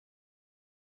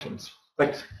Thanks.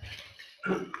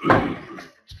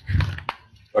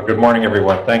 Well, good morning,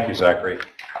 everyone. Thank you, Zachary.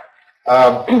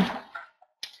 I'm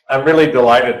really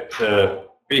delighted to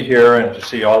be here and to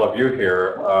see all of you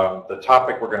here. The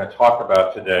topic we're going to talk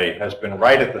about today has been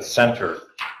right at the center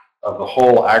of the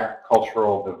whole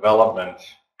agricultural development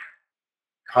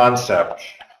concept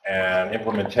and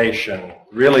implementation,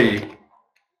 really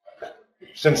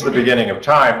since the beginning of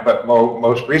time, but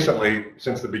most recently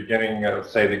since the beginning of,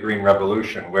 say, the Green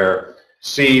Revolution, where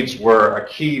seeds were a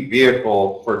key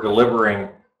vehicle for delivering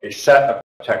a set of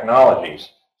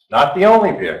technologies. Not the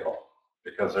only vehicle,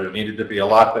 because there needed to be a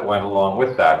lot that went along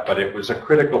with that, but it was a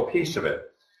critical piece of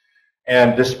it.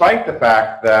 And despite the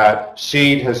fact that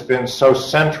seed has been so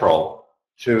central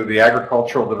to the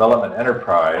agricultural development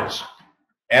enterprise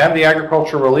and the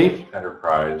agricultural relief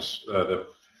enterprise, the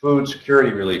food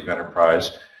security relief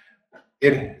enterprise,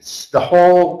 the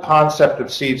whole concept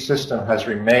of seed system has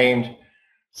remained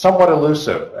somewhat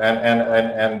elusive and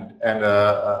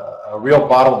a real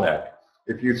bottleneck.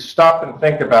 If you stop and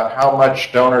think about how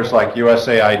much donors like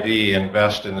USAID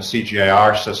invest in the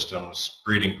CGIAR systems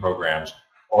breeding programs,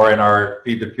 or in our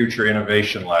Feed the Future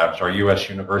Innovation Labs, our U.S.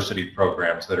 university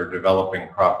programs that are developing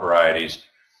crop varieties,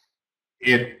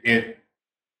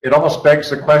 it almost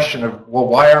begs the question of, well,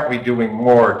 why aren't we doing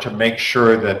more to make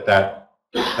sure that that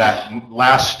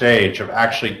last stage of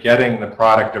actually getting the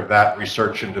product of that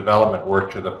research and development work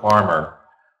to the farmer,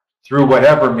 through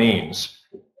whatever means,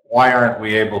 why aren't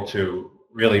we able to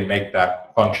really make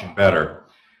that function better?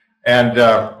 And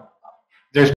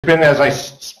there's been, as I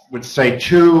would say,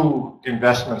 two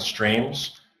investment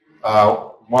streams.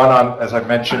 One, as I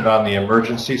mentioned, on the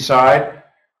emergency side.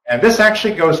 And this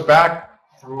actually goes back,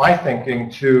 from my thinking,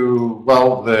 to,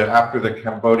 well, after the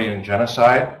Cambodian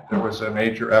genocide. There was a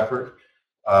major effort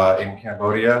in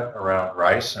Cambodia around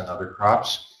rice and other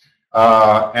crops.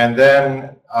 And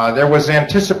then there was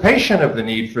anticipation of the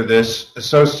need for this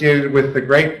associated with the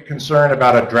great concern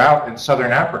about a drought in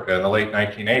southern Africa in the late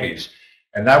 1980s.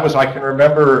 And that was, I can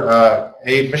remember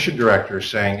aid mission directors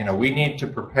saying, you know, we need to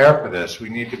prepare for this. We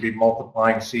need to be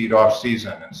multiplying seed off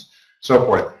season and so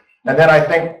forth. And then I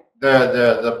think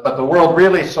but the world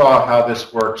really saw how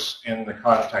this works in the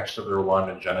context of the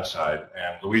Rwandan genocide.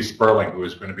 And Louise Sperling, who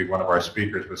is going to be one of our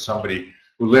speakers, was somebody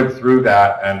who lived through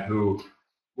that and who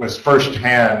was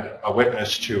firsthand a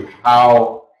witness to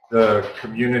how the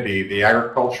community, the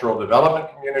agricultural development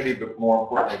community, but more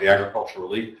importantly, the agricultural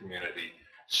relief community,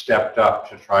 stepped up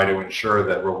to try to ensure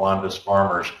that Rwanda's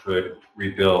farmers could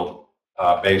rebuild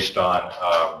based on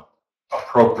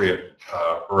appropriate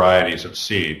varieties of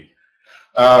seed.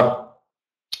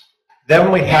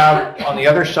 Then we have, on the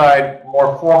other side,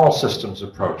 more formal systems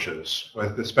approaches,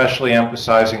 with especially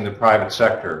emphasizing the private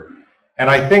sector. And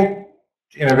I think,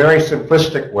 in a very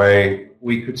simplistic way,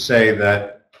 we could say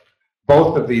that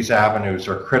both of these avenues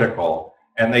are critical,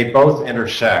 and they both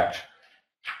intersect.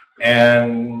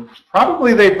 And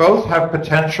probably they both have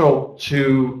potential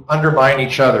to undermine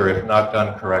each other if not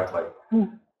done correctly.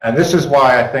 And this is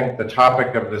why I think the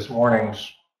topic of this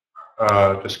morning's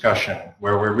discussion,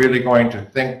 where we're really going to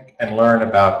think and learn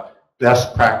about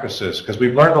best practices, because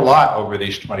we've learned a lot over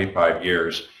these 25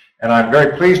 years. And I'm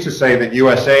very pleased to say that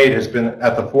USAID has been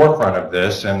at the forefront of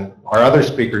this, and our other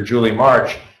speaker, Julie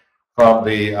March, from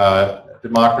the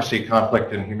Democracy,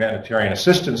 Conflict, and Humanitarian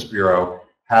Assistance Bureau,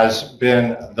 has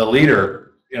been the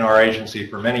leader in our agency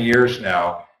for many years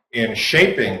now in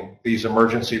shaping these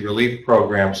emergency relief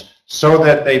programs so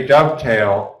that they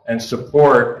dovetail and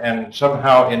support and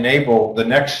somehow enable the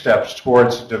next steps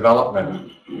towards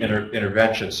development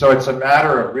intervention. So it's a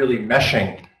matter of really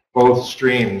meshing both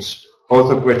streams,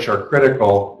 both of which are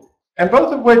critical, and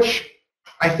both of which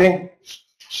I think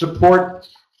support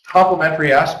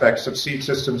complementary aspects of seed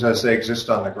systems as they exist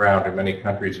on the ground in many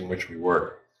countries in which we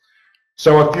work.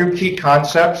 So a few key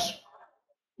concepts.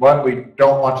 One, we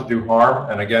don't want to do harm,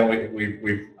 and again,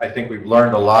 I think we've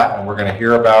learned a lot, and we're going to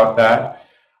hear about that.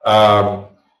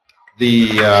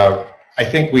 I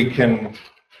think we can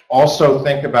also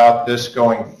think about this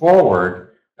going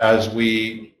forward as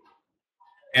we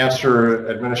answer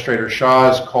Administrator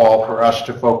Shaw's call for us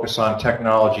to focus on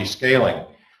technology scaling.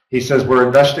 He says we're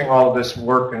investing all of this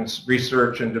work in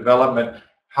research and development.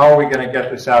 How are we going to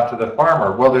get this out to the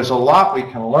farmer? Well, there's a lot we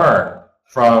can learn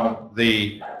from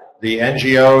the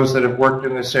NGOs that have worked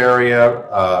in this area,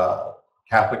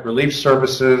 Catholic Relief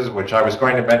Services, which I was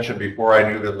going to mention before I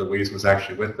knew that Louise was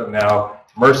actually with them now,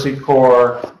 Mercy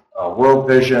Corps, World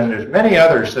Vision. There's many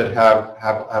others that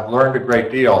have learned a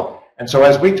great deal. And so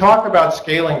as we talk about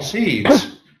scaling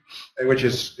seeds, which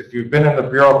is, if you've been in the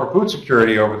Bureau for Food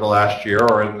Security over the last year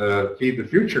or in the Feed the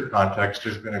Future context,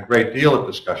 there's been a great deal of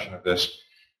discussion of this.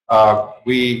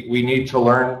 we need to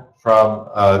learn from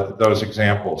those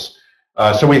examples.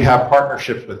 So we have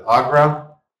partnerships with AGRA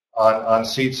on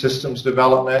seed systems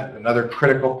development, another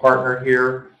critical partner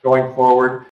here going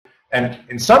forward. And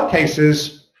in some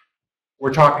cases,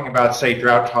 we're talking about, say,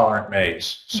 drought-tolerant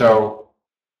maize. So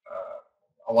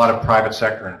a lot of private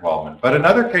sector involvement. But in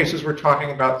other cases, we're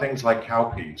talking about things like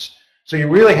cowpeas. So you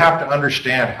really have to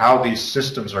understand how these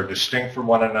systems are distinct from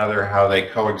one another, how they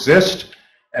coexist,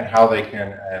 and how they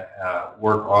can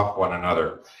work off one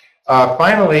another.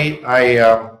 Finally,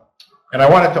 I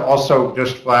wanted to also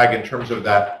just flag, in terms of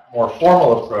that more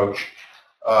formal approach,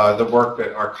 the work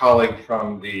that our colleague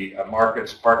from the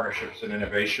Markets, Partnerships, and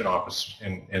Innovation Office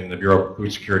in the Bureau of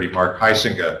Food Security, Mark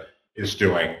Heisinga, is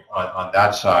doing on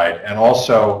that side, and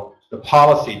also the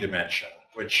policy dimension,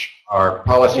 which our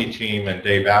policy team and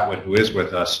Dave Atwood, who is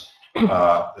with us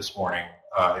this morning,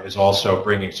 is also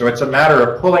bringing. So it's a matter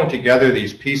of pulling together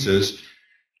these pieces.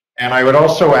 And I would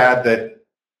also add that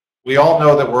we all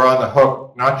know that we're on the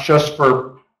hook, not just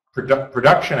for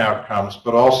production outcomes,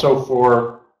 but also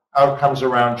for outcomes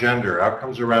around gender,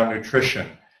 outcomes around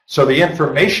nutrition. So the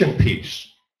information piece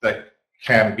that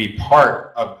can be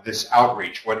part of this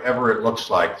outreach, whatever it looks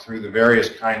like, through the various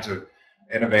kinds of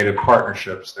innovative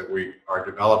partnerships that we are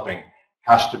developing,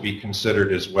 has to be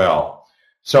considered as well.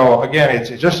 So again,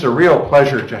 it's just a real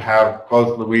pleasure to have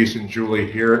both Louise and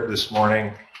Julie here this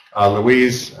morning.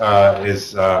 Louise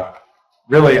is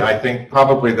really, I think,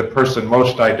 probably the person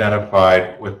most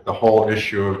identified with the whole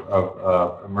issue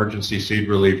of emergency seed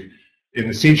relief in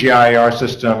the CGIAR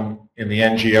system, in the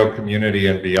NGO community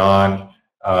and beyond,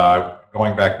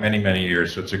 going back many, many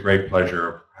years. So it's a great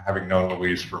pleasure having known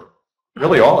Louise for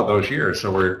really all of those years.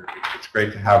 So it's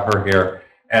great to have her here.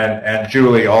 And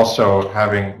Julie also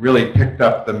having really picked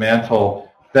up the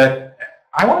mantle that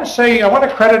I want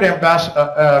to credit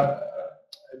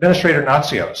Administrator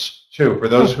Natsios, too, for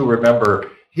those who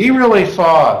remember. He really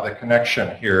saw the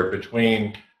connection here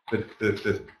between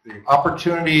the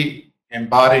opportunity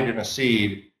embodied in a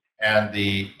seed and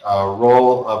the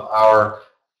role of our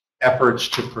efforts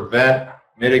to prevent,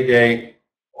 mitigate,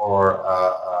 or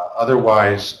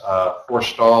otherwise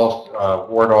forestall,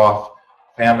 ward off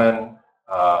famine,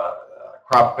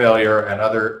 crop failure, and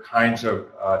other kinds of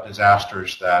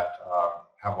disasters that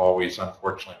have always,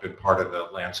 unfortunately, been part of the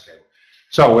landscape.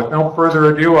 So with no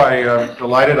further ado, I am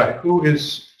delighted.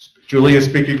 Julie is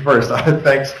speaking first.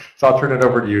 Thanks. So I'll turn it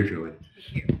over to you, Julie.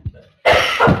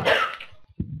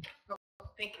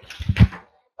 Thank you.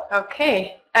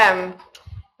 Okay.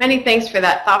 Many thanks for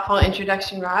that thoughtful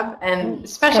introduction, Rob, and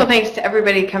special thanks to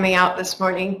everybody coming out this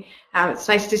morning. It's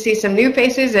nice to see some new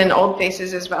faces and old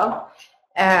faces as well.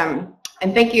 And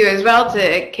thank you as well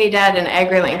to KDAD and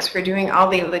AgriLinks for doing all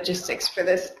the logistics for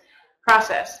this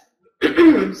process.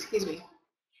 Excuse me.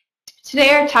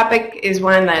 Today our topic is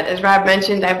one that, as Rob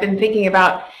mentioned, I've been thinking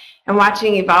about and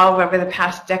watching evolve over the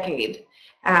past decade.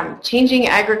 Changing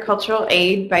agricultural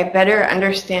aid by better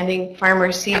understanding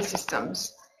farmer seed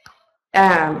systems.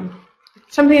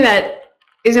 Something that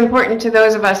is important to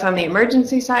those of us on the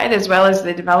emergency side as well as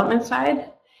the development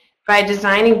side. By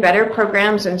designing better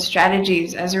programs and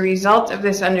strategies as a result of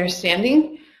this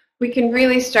understanding, we can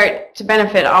really start to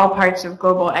benefit all parts of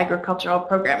global agricultural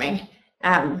programming,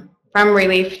 from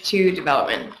relief to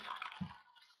development.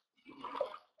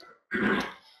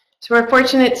 So we're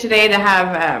fortunate today to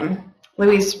have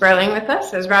Louise Sperling with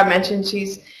us. As Rob mentioned,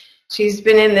 she's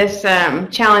been in this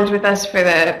challenge with us for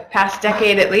the past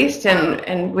decade at least,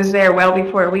 and was there well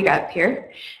before we got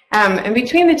here. And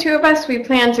between the two of us, we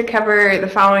plan to cover the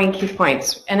following key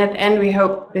points. And at the end, we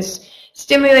hope this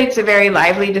stimulates a very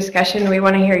lively discussion. We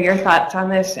want to hear your thoughts on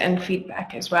this and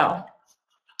feedback as well.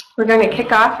 We're going to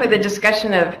kick off with a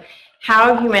discussion of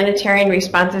how humanitarian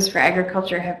responses for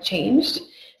agriculture have changed,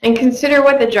 and consider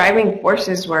what the driving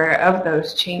forces were of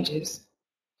those changes.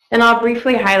 Then I'll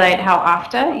briefly highlight how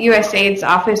OFTA, USAID's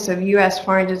Office of U.S.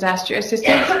 Foreign Disaster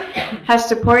Assistance, has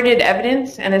supported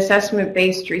evidence and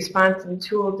assessment-based response and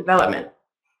tool development.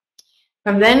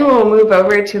 From then, we'll move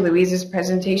over to Louise's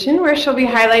presentation, where she'll be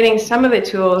highlighting some of the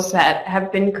tools that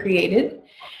have been created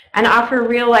and offer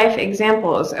real-life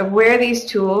examples of where these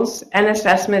tools and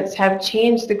assessments have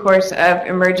changed the course of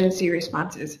emergency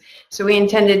responses. So we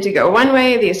intended to go one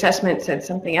way, the assessment said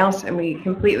something else, and we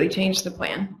completely changed the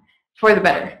plan for the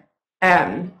better.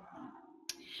 And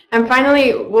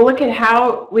finally, we'll look at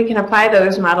how we can apply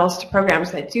those models to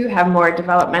programs that do have more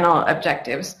developmental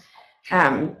objectives,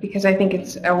 because I think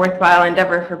it's a worthwhile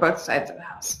endeavor for both sides of the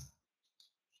house.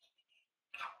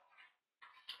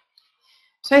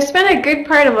 So I spent a good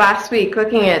part of last week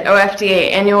looking at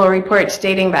OFDA annual reports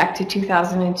dating back to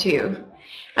 2002.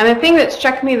 And the thing that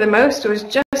struck me the most was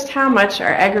just how much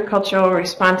our agricultural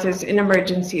responses in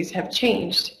emergencies have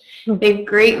changed. They've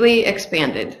greatly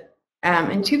expanded.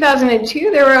 In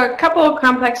 2002, there were a couple of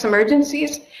complex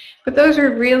emergencies, but those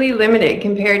were really limited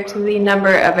compared to the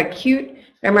number of acute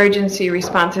emergency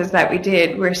responses that we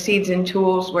did, where seeds and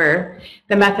tools were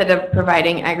the method of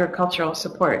providing agricultural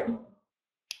support.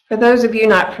 For those of you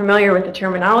not familiar with the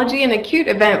terminology, an acute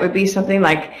event would be something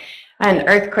like an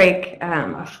earthquake,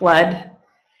 a flood.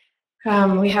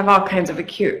 We have all kinds of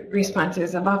acute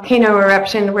responses, a volcano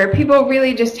eruption, where people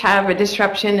really just have a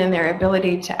disruption in their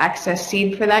ability to access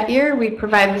seed for that year. We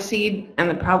provide the seed and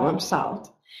the problem's solved.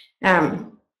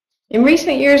 In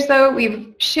recent years, though,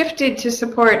 we've shifted to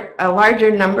support a larger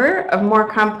number of more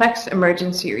complex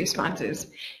emergency responses.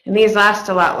 And these last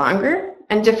a lot longer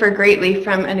and differ greatly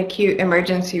from an acute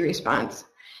emergency response.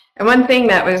 And one thing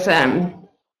that was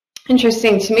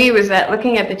interesting to me was that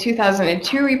looking at the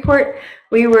 2002 report,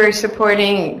 we were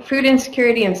supporting food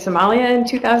insecurity in Somalia in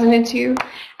 2002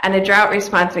 and a drought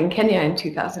response in Kenya in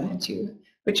 2002,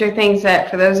 which are things that,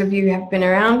 for those of you who have been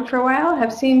around for a while,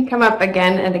 have seen come up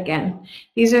again and again.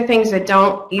 These are things that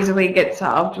don't easily get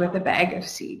solved with a bag of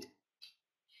seed.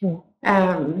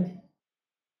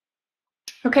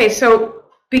 Okay, so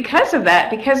because of that,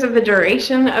 because of the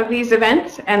duration of these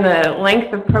events and the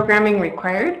length of programming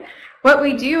required, what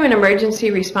we do in emergency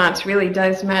response really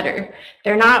does matter.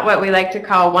 They're not what we like to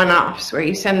call one-offs, where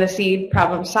you send the seed,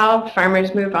 problem solved,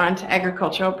 farmers move on to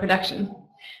agricultural production.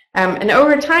 And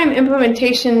over time,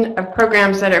 implementation of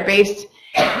programs that are based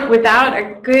without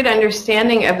a good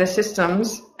understanding of the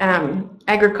systems,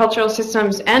 agricultural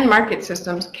systems and market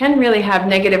systems, can really have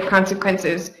negative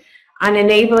consequences on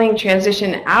enabling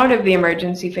transition out of the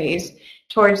emergency phase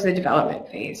towards the development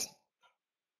phase.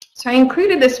 So I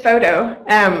included this photo.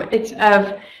 It's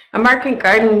of a market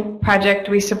garden project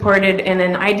we supported in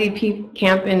an IDP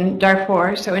camp in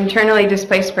Darfur, so internally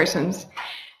displaced persons.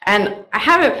 And I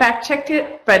haven't fact-checked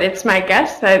it, but it's my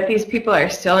guess that these people are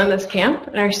still in this camp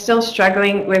and are still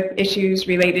struggling with issues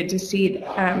related to seed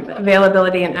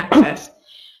availability and access.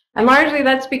 And largely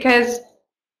that's because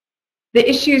the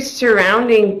issues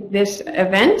surrounding this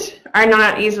event are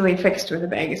not easily fixed with a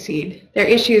bag of seed. They're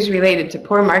issues related to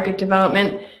poor market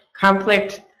development,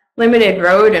 conflict, limited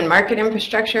road and market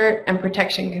infrastructure, and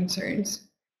protection concerns.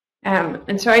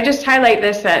 And so I just highlight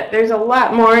this, that there's a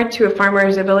lot more to a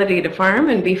farmer's ability to farm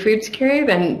and be food secure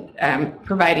than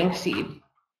providing seed.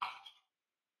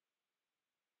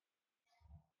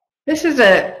 This is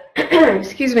a,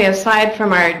 excuse me, a slide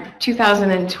from our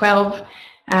 2012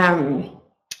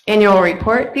 annual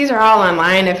report. These are all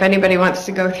online if anybody wants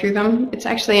to go through them. It's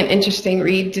actually an interesting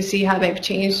read to see how they've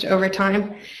changed over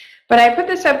time. But I put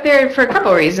this up there for a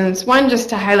couple reasons. One, just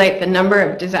to highlight the number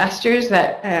of disasters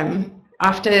that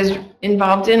OFTA is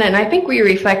involved in, and I think we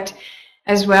reflect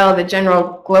as well the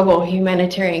general global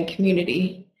humanitarian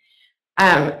community.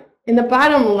 In the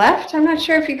bottom left, I'm not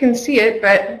sure if you can see it,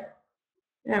 but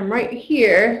right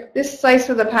here, this slice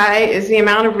of the pie is the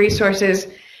amount of resources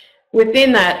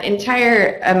within that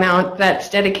entire amount that's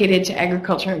dedicated to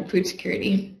agriculture and food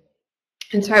security.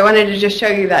 And so I wanted to just show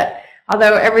you that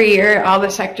although every year all the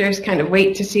sectors kind of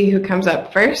wait to see who comes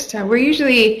up first, we're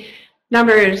usually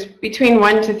numbers between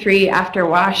 1 to 3 after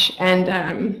WASH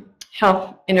and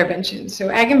health interventions. So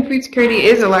ag and food security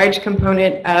is a large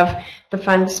component of the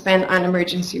funds spent on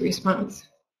emergency response.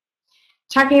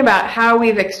 Talking about how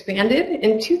we've expanded,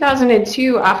 in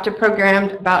 2002, OFTA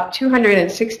programmed about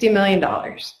 $260 million.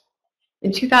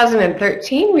 In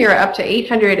 2013, we were up to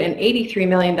 $883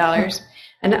 million,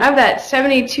 and of that,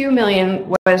 $72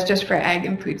 million was just for ag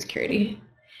and food security.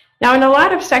 Now, in a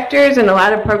lot of sectors and a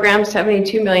lot of programs,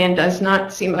 $72 million does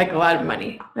not seem like a lot of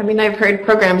money. I mean, I've heard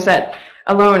programs that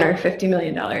alone are $50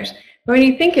 million. But when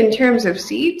you think in terms of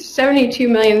seeds, $72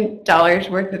 million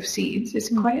worth of seeds is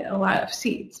quite a lot of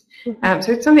seeds.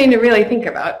 So it's something to really think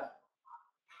about.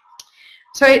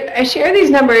 So I share these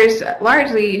numbers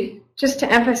largely just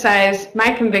to emphasize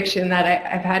my conviction that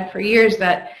I've had for years,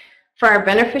 that for our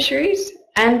beneficiaries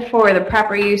and for the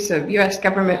proper use of U.S.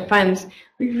 government funds,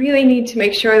 we really need to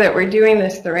make sure that we're doing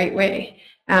this the right way.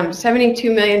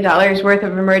 $72 million worth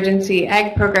of emergency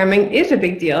ag programming is a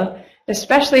big deal,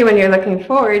 especially when you're looking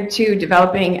forward to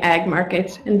developing ag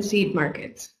markets and seed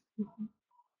markets.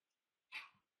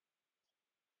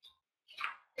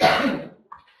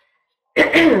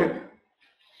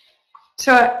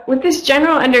 So with this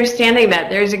general understanding that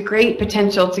there's a great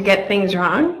potential to get things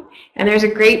wrong, and there's a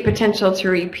great potential to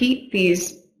repeat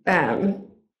these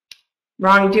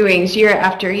wrongdoings year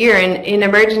after year in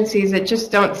emergencies that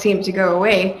just don't seem to go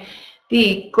away,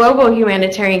 The global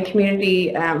humanitarian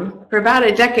community for about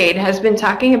a decade has been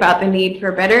talking about the need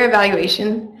for better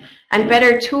evaluation and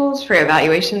better tools for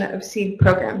evaluation of seed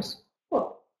programs.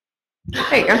 Cool.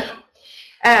 There you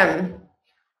go.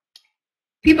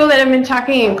 People that have been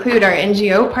talking include our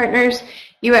NGO partners,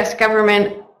 U.S.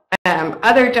 government,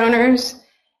 other donors,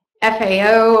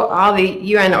 FAO, all the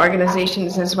UN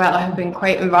organizations as well have been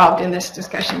quite involved in this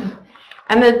discussion.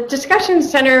 And the discussions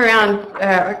center around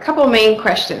a couple main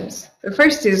questions. The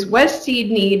first is, was seed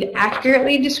need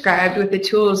accurately described with the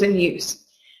tools in use?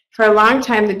 For a long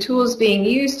time, the tools being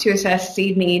used to assess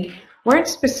seed need weren't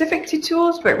specific to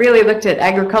tools, but really looked at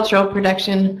agricultural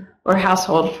production or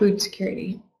household food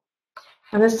security.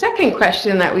 And the second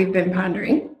question that we've been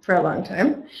pondering for a long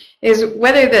time is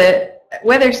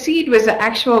whether seed was the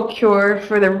actual cure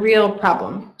for the real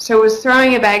problem. So was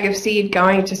throwing a bag of seed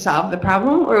going to solve the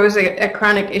problem, or was it a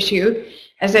chronic issue?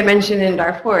 As I mentioned in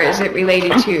Darfur, is it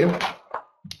related to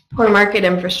poor market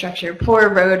infrastructure, poor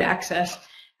road access,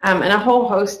 and a whole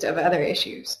host of other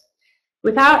issues?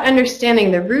 Without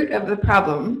understanding the root of the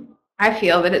problem, I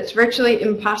feel that it's virtually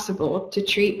impossible to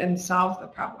treat and solve the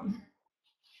problem.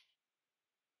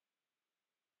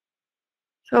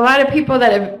 So a lot of people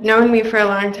that have known me for a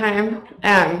long time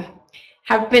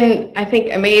have been, I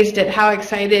think, amazed at how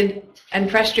excited and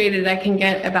frustrated I can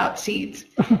get about seeds.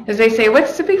 Because they say,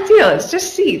 what's the big deal? It's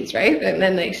just seeds, right? And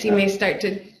then they see me start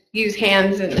to use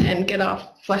hands and get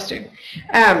all flustered.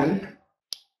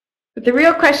 But the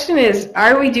real question is,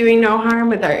 are we doing no harm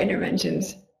with our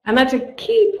interventions? And that's a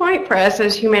key point for us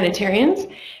as humanitarians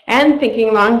and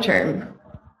thinking long-term.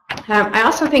 I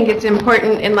also think it's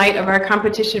important in light of our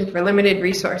competition for limited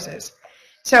resources.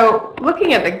 So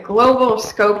looking at the global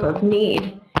scope of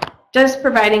need, does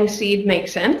providing seed make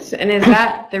sense? And is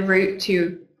that the route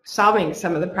to solving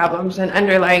some of the problems and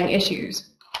underlying issues?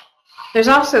 There's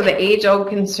also the age-old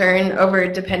concern over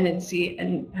dependency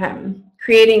and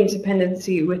creating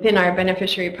dependency within our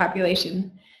beneficiary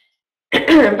population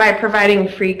by providing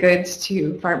free goods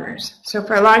to farmers. So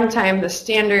for a long time, the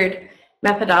standard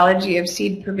methodology of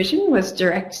seed provision was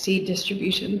direct seed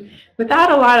distribution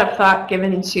without a lot of thought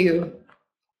given to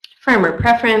farmer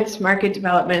preference, market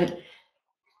development,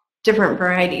 different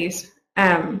varieties.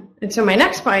 And so my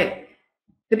next point,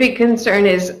 the big concern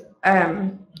is,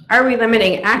 are we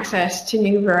limiting access to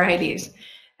new varieties?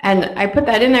 And I put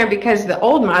that in there because the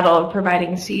old model of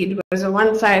providing seed was a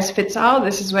one-size-fits-all.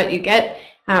 This is what you get.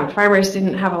 Farmers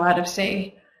didn't have a lot of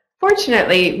say.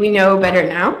 Fortunately, we know better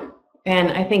now,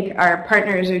 and I think our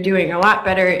partners are doing a lot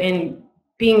better in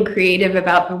being creative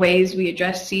about the ways we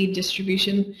address seed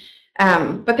distribution.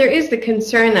 But there is the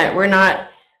concern that we're not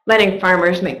letting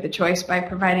farmers make the choice by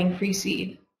providing free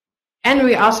seed. And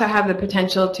we also have the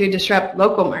potential to disrupt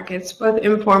local markets, both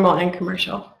informal and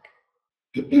commercial.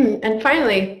 And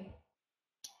finally,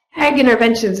 ag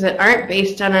interventions that aren't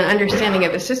based on an understanding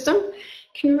of the system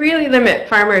can really limit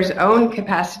farmers' own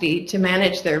capacity to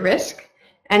manage their risk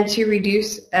and to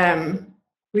reduce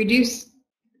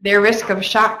their risk of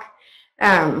shock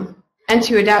and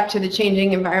to adapt to the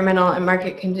changing environmental and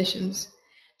market conditions.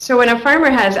 So when a farmer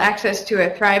has access to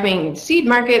a thriving seed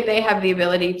market, they have the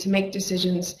ability to make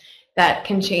decisions that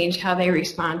can change how they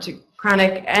respond to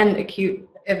chronic and acute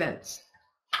events.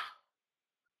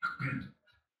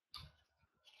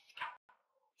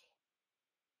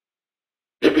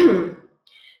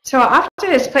 So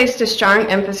often is placed a strong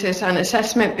emphasis on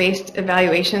assessment-based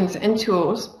evaluations and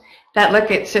tools that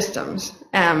look at systems.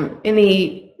 In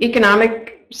the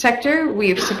economic sector,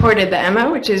 we've supported the EMA,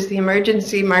 which is the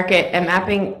Emergency Market and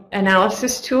Mapping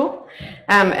Analysis Tool.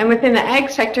 And within the ag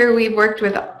sector, we've worked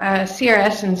with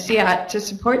CRS and CIAT to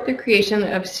support the creation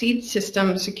of seed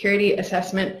system security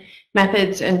assessment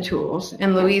methods and tools.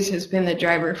 And Louise has been the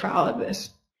driver for all of this.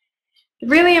 The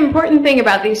really important thing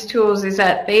about these tools is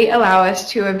that they allow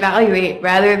us to evaluate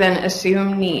rather than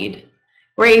assume need.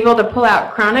 We're able to pull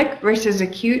out chronic versus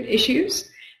acute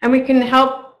issues, and we can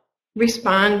help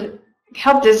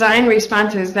design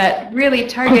responses that really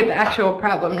target the actual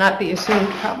problem, not the assumed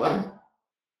problem.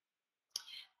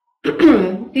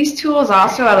 These tools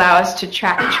also allow us to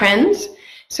track trends.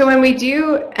 So when we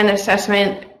do an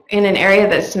assessment in an area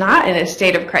that's not in a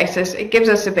state of crisis, it gives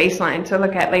us a baseline to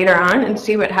look at later on and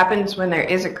see what happens when there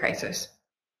is a crisis.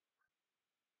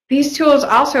 These tools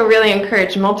also really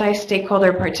encourage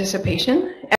multi-stakeholder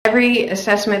participation. Every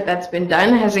assessment that's been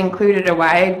done has included a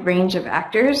wide range of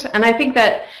actors, and I think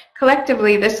that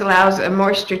collectively this allows a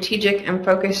more strategic and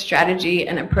focused strategy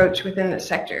and approach within the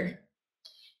sector.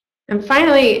 And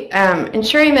finally,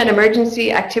 ensuring that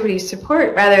emergency activities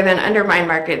support rather than undermine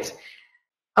markets.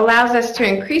 allows us to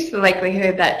increase the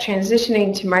likelihood that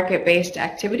transitioning to market-based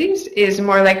activities is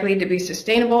more likely to be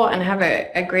sustainable and have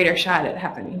a greater shot at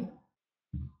happening.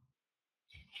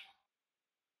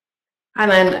 And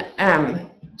then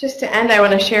just to end, I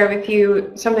want to share with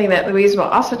you something that Louise will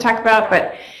also talk about,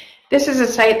 but this is a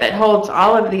site that holds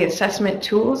all of the assessment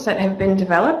tools that have been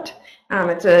developed.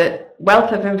 It's a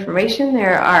wealth of information.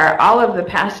 There are all of the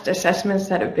past assessments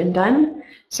that have been done,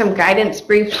 some guidance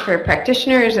briefs for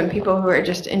practitioners and people who are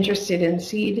just interested in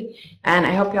seed, and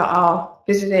I hope you'll all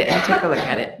visit it and take a look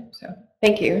at it. So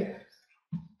thank you.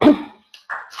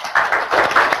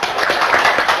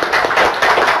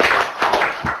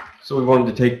 So we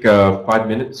wanted to take 5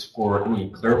 minutes for any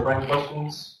clarifying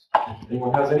questions, if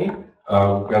anyone has any.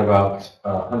 We've got about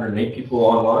 108 people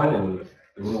online and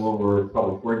a little over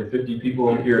probably 40 to 50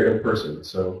 people here in person.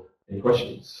 So any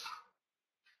questions?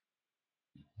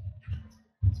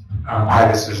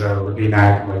 Hi, this is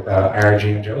Rabina with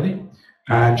IRG and Jolie.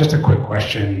 Just a quick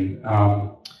question.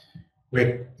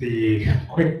 With the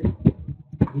quick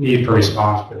need for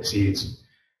response for the seeds,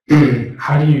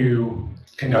 how do you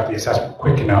conduct the assessment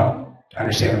quick enough to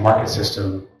understand the market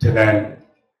system to then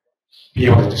be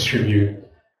able to distribute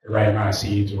the right amount of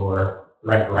seeds or the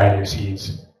right variety of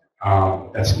seeds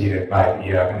that's needed by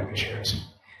the beneficiaries?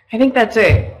 I think that's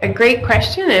a great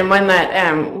question and one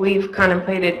that we've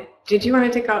contemplated. Did you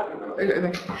want to take out?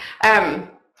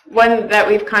 One that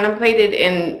we've contemplated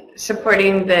in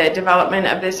supporting the development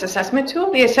of this assessment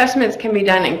tool. The assessments can be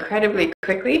done incredibly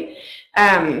quickly.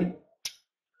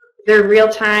 They're real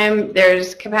time.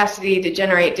 There's capacity to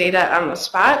generate data on the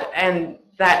spot, and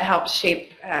that helps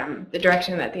shape the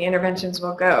direction that the interventions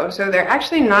will go. So they're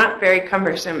actually not very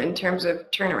cumbersome in terms of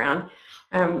turnaround.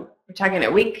 We're talking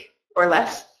a week or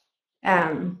less.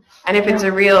 And if it's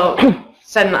a real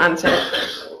sudden onset,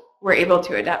 we're able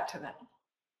to adapt to that.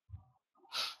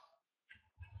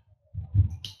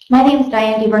 My name is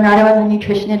Diane DiBernardo. I'm a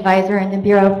nutrition advisor in the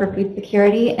Bureau for Food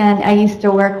Security, and I used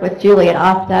to work with Julie at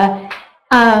OPTA.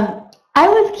 I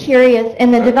was curious,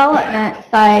 in the development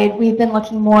side, we've been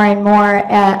looking more and more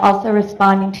at also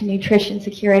responding to nutrition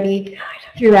security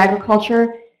through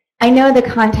agriculture. I know the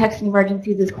context in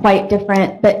emergencies is quite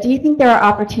different, but do you think there are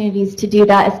opportunities to do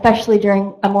that, especially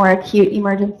during a more acute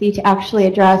emergency, to actually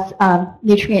address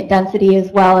nutrient density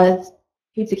as well as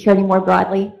food security more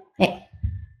broadly? Thanks.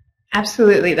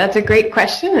 Absolutely. That's a great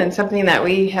question and something that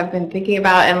we have been thinking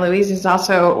about and Louise is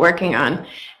also working on.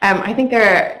 I think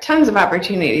there are tons of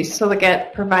opportunities to look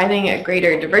at providing a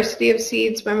greater diversity of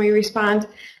seeds when we respond,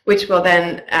 which will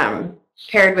then,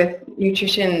 paired with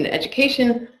nutrition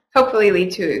education, hopefully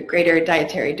lead to greater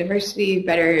dietary diversity,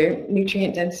 better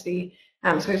nutrient density.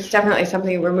 So it's definitely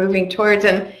something we're moving towards.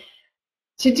 And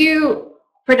to do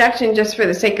production just for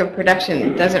the sake of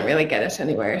production doesn't really get us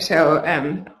anywhere. So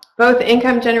both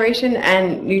income generation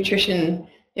and nutrition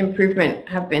improvement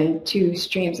have been two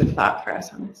streams of thought for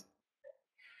us on this.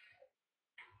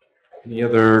 Any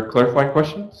other clarifying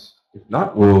questions? If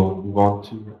not, we'll move on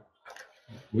to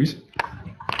Louise.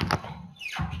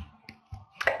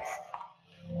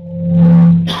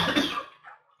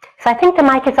 So I think the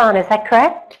mic is on, is that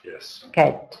correct? Yes.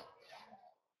 Good.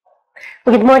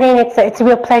 Well, good morning. It's a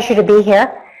real pleasure to be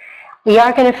here. We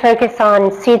are going to focus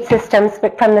on seed systems,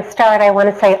 but from the start I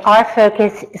want to say our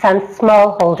focus is on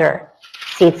smallholder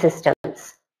seed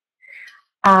systems.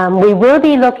 We will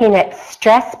be looking at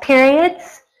stress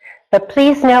periods, but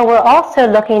please know we're also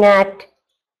looking at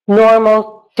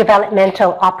normal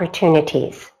developmental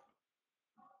opportunities.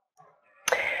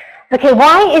 Okay,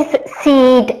 why is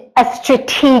seed a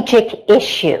strategic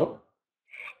issue?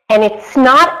 And it's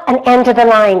not an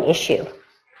end-of-the-line issue.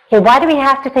 Okay, why do we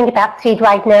have to think about seed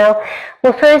right now?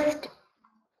 Well, first,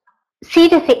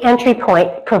 seed is the entry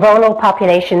point for vulnerable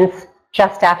populations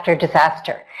just after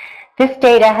disaster. This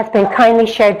data has been kindly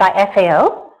shared by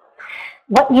FAO.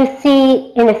 What you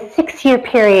see in a 6-year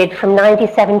period from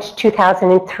 1997 to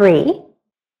 2003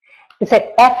 is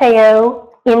that FAO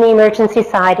in the emergency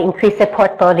side increased their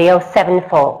portfolio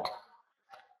 7-fold.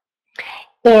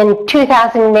 In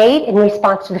 2008, in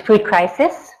response to the food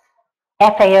crisis,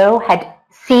 FAO had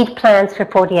seed plans for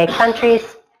 48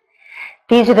 countries.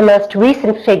 These are the most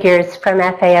recent figures from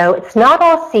FAO. It's not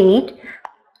all seed,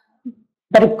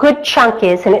 but a good chunk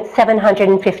is, and it's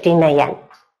 750 million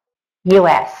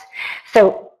US.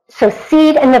 So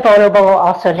seed and the vulnerable are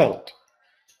also linked,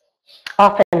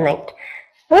 often linked.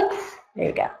 Oops, there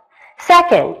you go.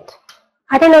 Second,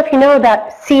 I don't know if you know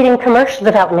about seed and commercial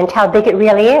development, how big it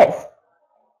really is.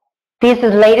 These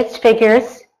are the latest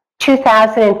figures,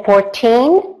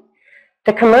 2014.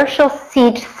 The commercial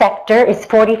seed sector is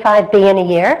 $45 billion a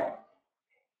year.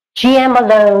 GM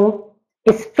alone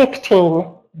is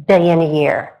 $15 billion a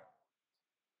year.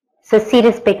 So seed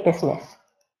is big business.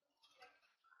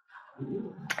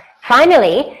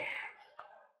 Finally,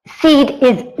 seed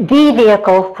is the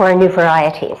vehicle for new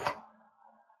varieties.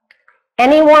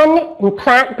 Anyone in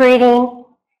plant breeding,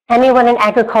 anyone in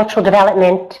agricultural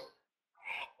development,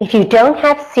 if you don't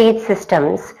have seed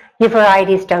systems, your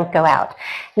varieties don't go out.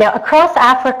 Now, across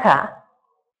Africa,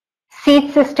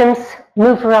 seed systems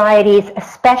move varieties,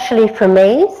 especially for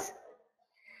maize,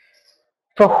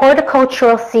 for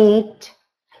horticultural seed,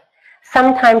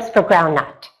 sometimes for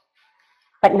groundnut,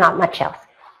 but not much else.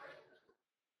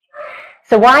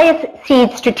 So why is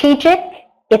seed strategic?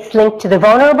 It's linked to the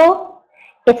vulnerable,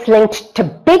 it's linked to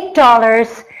big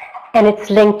dollars, and it's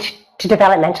linked to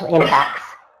developmental impacts.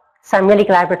 So I'm really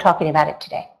glad we're talking about it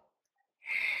today.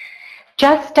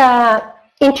 Just an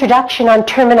introduction on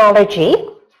terminology.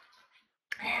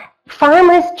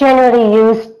 Farmers generally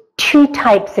use two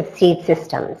types of seed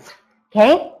systems.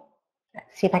 Okay?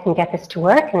 Let's see if I can get this to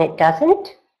work, and it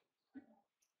doesn't.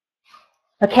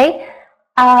 Okay?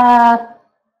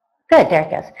 Good, there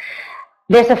it goes.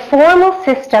 There's a formal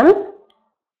system,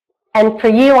 and for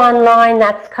you online,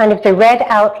 that's kind of the red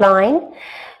outline,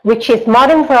 which is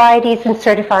modern varieties and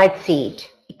certified seed.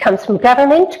 It comes from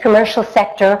government, commercial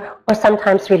sector, or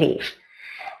sometimes relief.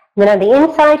 And then on the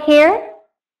inside here,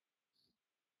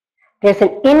 there's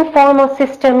an informal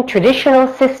system, traditional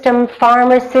system,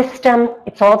 farmer system.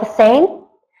 It's all the same.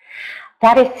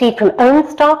 That is seed from own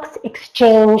stocks,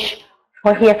 exchange,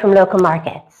 or here from local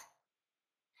markets.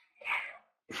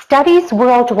 Studies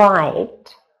worldwide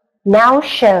now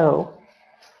show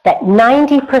that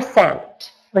 90%,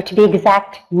 or to be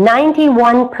exact,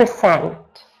 91%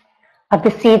 of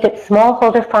the seed that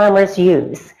smallholder farmers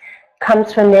use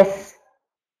comes from this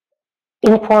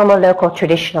informal, local,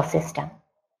 traditional system.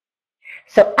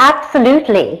 So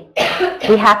absolutely,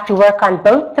 we have to work on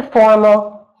both the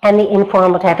formal and the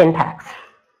informal to have impacts.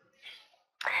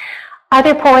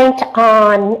 Other point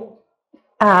on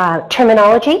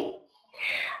terminology.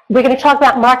 We're going to talk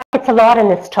about markets a lot in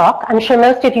this talk. I'm sure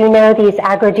most of you know these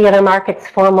agro-dealer markets,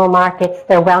 formal markets,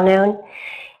 they're well known.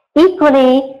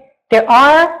 Equally, there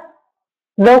are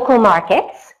local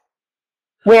markets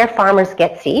where farmers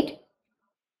get seed.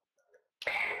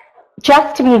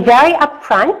 Just to be very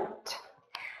upfront,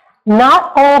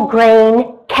 not all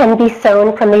grain can be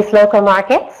sown from these local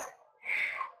markets,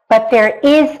 but there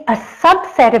is a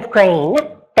subset of grain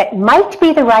that might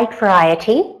be the right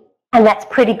variety, and that's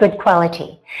pretty good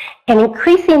quality. And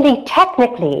increasingly,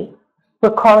 technically,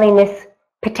 we're calling this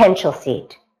potential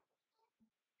seed.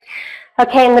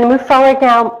 Okay, I'm going to move forward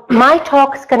now. My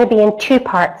talk is going to be in two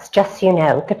parts, just so you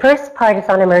know. The first part is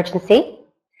on emergency,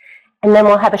 and then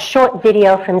we'll have a short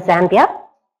video from Zambia.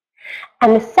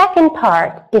 And the second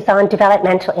part is on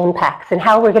developmental impacts and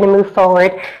how we're going to move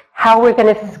forward, how we're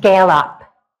going to scale up.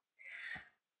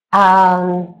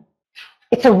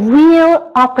 It's a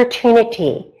real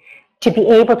opportunity to be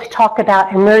able to talk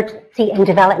about emergency and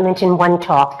development in one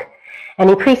talk. And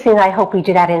increasingly, I hope we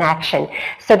do that in action.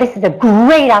 So this is a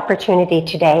great opportunity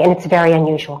today, and it's very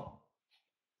unusual.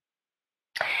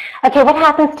 Okay, what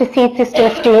happens to seed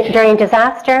systems during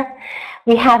disaster?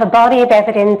 We have a body of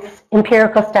evidence,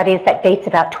 empirical studies that dates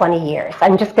about 20 years.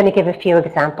 I'm just going to give a few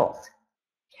examples.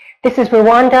 This is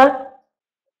Rwanda.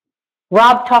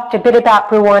 Rob talked a bit about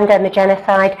Rwanda and the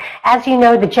genocide. As you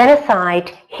know, the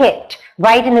genocide hit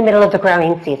right in the middle of the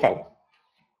growing season.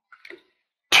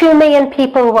 2 million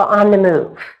people were on the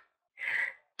move.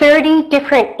 30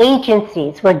 different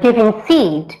agencies were giving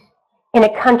seed in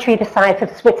a country the size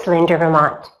of Switzerland or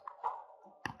Vermont.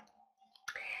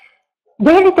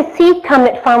 Where did the seed come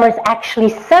that farmers actually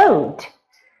sowed?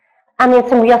 I mean,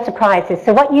 some real surprises.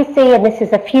 So what you see, and this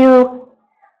is a few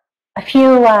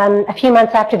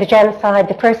months after the genocide,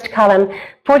 the first column,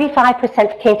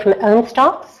 45% came from own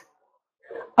stocks,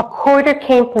 a quarter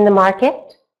came from the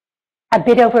market, a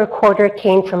bit over a quarter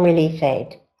came from relief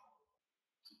aid.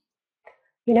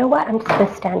 You know what? I'm just going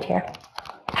to stand here.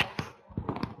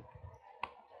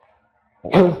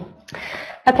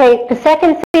 Okay, the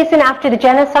second season after the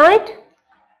genocide,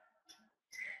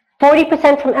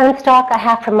 40% from own stock, a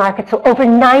half from market, so over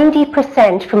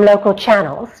 90% from local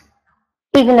channels,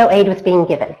 even though aid was being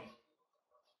given.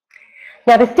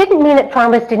 Now, this didn't mean that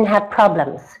farmers didn't have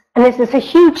problems. And this is a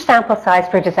huge sample size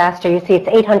for disaster. You see, it's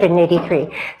 883.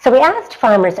 So we asked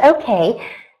farmers, okay,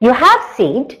 you have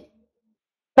seed,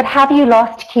 but have you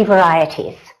lost key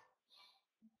varieties?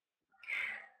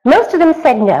 Most of them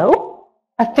said no.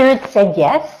 A third said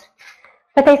yes.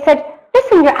 But they said,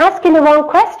 listen, you're asking the wrong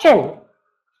question.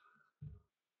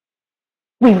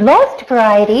 We've lost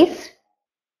varieties,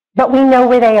 but we know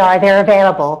where they are. They're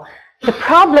available. The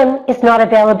problem is not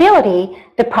availability,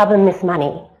 the problem is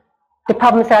money. The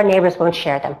problem is our neighbors won't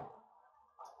share them.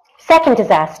 Second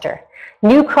disaster,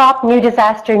 new crop, new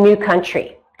disaster, new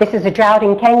country. This is a drought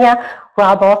in Kenya.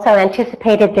 Rob also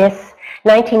anticipated this.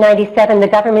 1997, the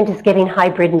government is giving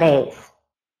hybrid maize.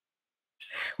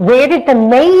 Where did the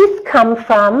maize come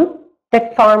from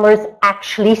that farmers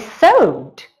actually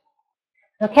sowed?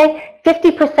 Okay,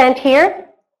 50% here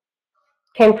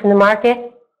came from the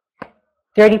market,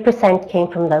 30% came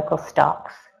from local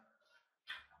stocks.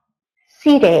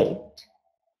 Seed aid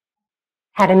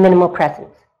had a minimal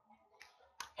presence.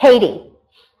 Haiti,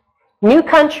 new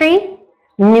country,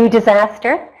 new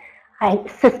disaster. I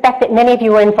suspect that many of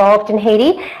you were involved in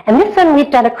Haiti, and this one we've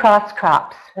done across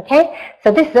crops, okay?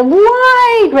 So this is a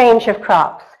wide range of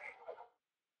crops.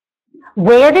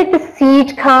 Where did the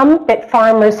seed come that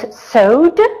farmers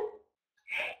sowed?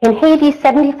 In Haiti,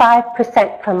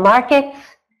 75% from markets.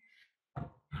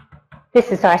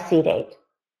 This is our seed aid,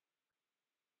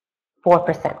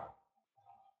 4%.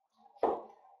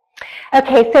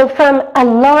 Okay, so from a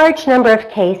large number of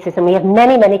cases, and we have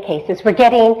many, many cases, we're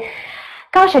getting,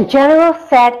 gosh, a general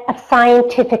set of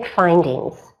scientific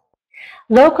findings.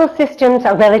 Local systems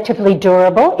are relatively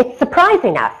durable. It's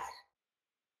surprising us.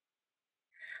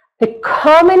 The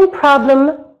common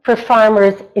problem for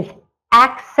farmers is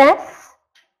access.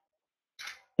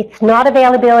 It's not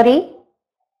availability.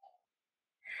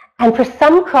 And for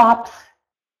some crops,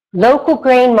 local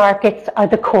grain markets are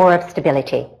the core of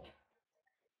stability.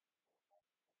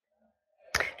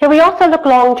 Here we also look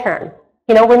long term.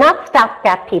 You know, we're not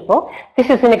stopgap people. This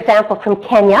is an example from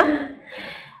Kenya.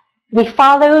 We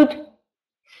followed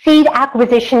seed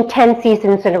acquisition 10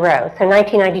 seasons in a row. So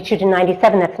 1992 to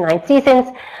 97, that's 9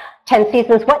 seasons. 10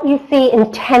 seasons. What you see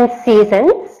in 10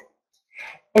 seasons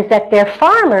is that they're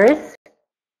farmers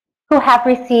who have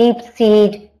received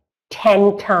seed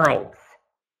 10 times.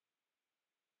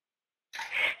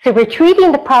 So we're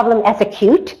treating the problem as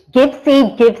acute. Give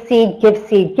seed, give seed, give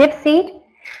seed, give seed.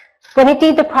 When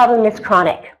indeed the problem is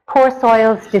chronic. Poor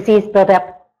soils, disease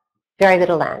buildup, very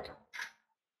little land.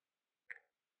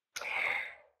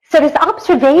 So this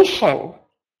observation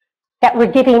that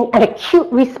we're giving an acute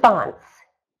response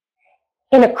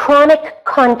in a chronic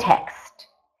context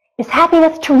is having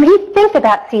us to rethink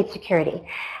about seed security.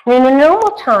 And in a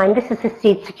normal time, this is the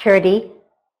seed security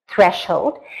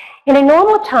threshold. In a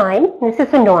normal time, and this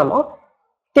is a normal,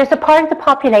 there's a part of the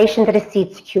population that is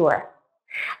seed secure.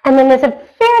 And then there's a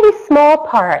fairly small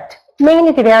part,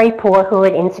 mainly the very poor, who are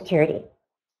in insecurity.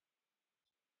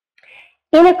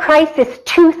 In a crisis,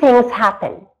 two things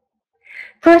happen.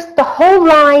 First, the whole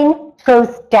line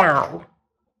goes down.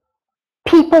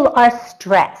 People are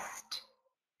stressed.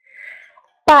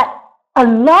 But a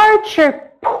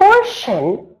larger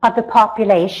portion of the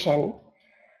population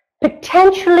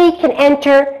potentially can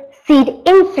enter seed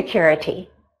insecurity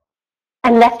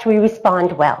unless we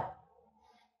respond well.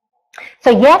 So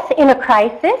yes, in a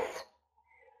crisis,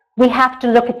 we have to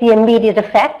look at the immediate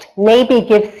effect, maybe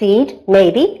give seed,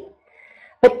 maybe.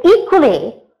 But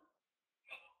equally,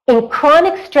 in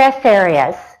chronic stress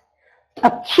areas,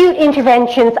 acute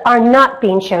interventions are not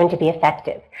being shown to be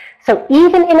effective. So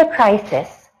even in a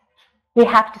crisis, we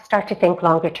have to start to think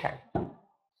longer term.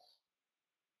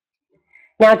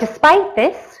 Now, despite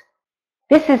this,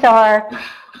 this is our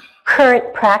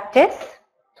current practice.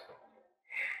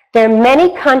 There are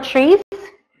many countries,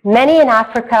 many in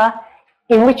Africa,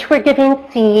 in which we're giving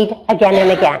seed again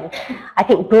and again. I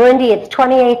think Burundi, it's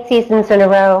 28 seasons in a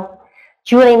row.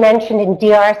 Julie mentioned in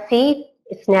DRC,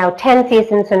 it's now 10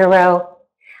 seasons in a row.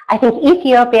 I think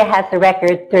Ethiopia has the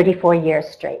record 34 years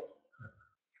straight.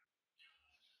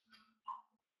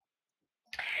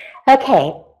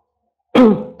 Okay,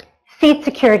 seed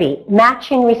security,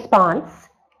 matching response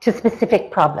to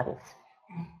specific problems.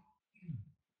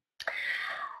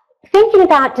 Thinking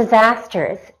about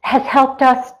disasters has helped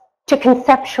us to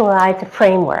conceptualize a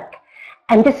framework,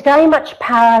 and this very much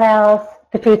parallels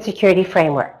the food security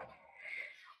framework.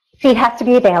 Seed has to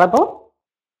be available.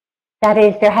 That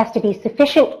is, there has to be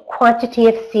sufficient quantity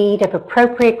of seed of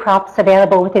appropriate crops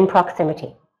available within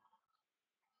proximity.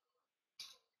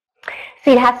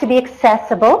 Seed has to be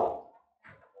accessible.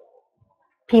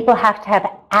 People have to have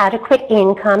adequate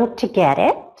income to get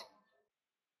it.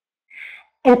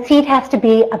 And seed has to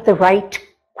be of the right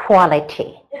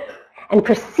quality. And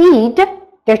for seed,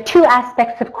 there are two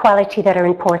aspects of quality that are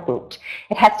important.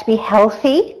 It has to be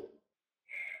healthy,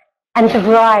 and the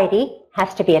variety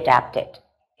has to be adapted.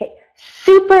 Okay.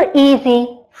 Super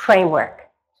easy framework.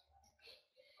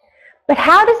 But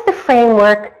how does the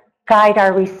framework guide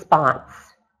our response?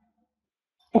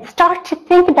 And start to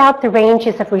think about the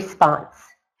ranges of response.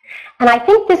 And I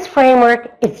think this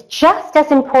framework is just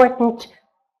as important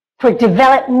for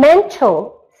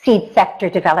developmental seed sector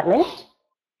development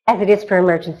as it is for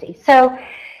emergency. So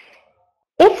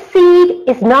if seed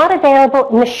is not available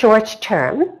in the short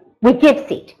term, we give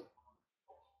seed.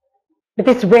 But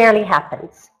this rarely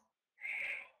happens.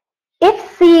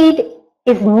 If seed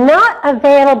is not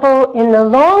available in the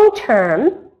long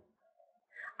term,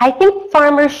 I think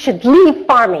farmers should leave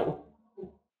farming.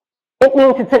 It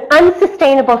means it's an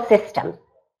unsustainable system.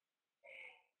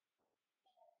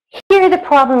 Here the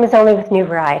problem is only with new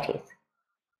varieties.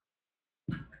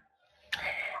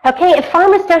 Okay, if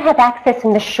farmers don't have access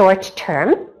in the short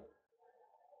term,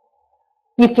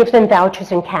 you give them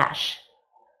vouchers and cash.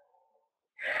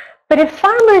 But if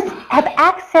farmers have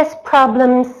access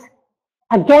problems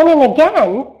again and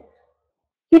again,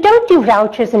 you don't do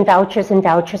vouchers and vouchers and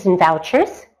vouchers and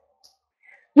vouchers.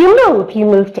 You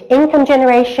move to income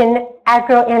generation,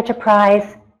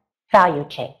 agro-enterprise, value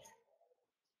chains.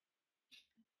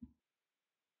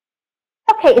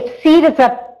 Okay, if seed is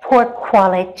of poor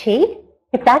quality,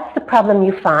 if that's the problem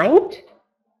you find,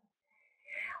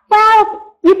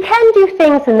 well, you can do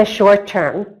things in the short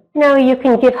term. You know, you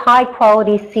can give high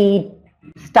quality seed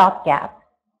stopgap.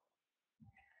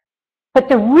 But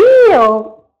the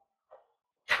real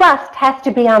thrust has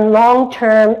to be on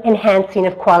long-term enhancing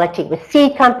of quality with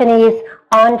seed companies,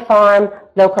 on-farm,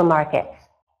 local markets.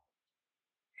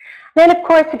 Then, of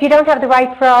course, if you don't have the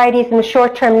right varieties in the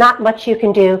short term, not much you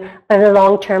can do, but in the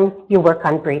long term, you work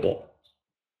on breeding.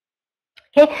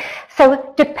 Okay,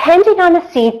 so depending on the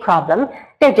seed problem,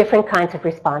 there are different kinds of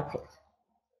responses.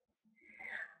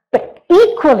 But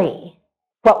equally,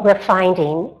 what we're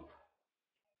finding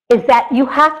is that you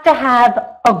have to have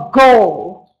a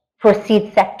goal for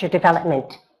seed sector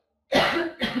development.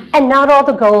 And not all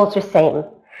the goals are the same.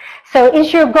 So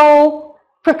is your goal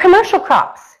for commercial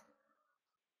crops?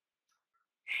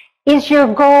 Is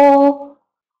your goal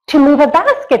to move a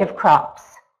basket of crops?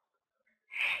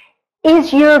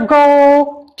 Is your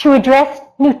goal to address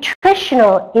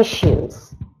nutritional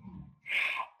issues?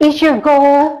 Is your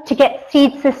goal to get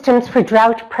seed systems for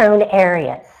drought-prone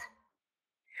areas?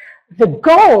 The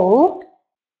goal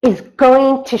is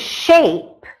going to shape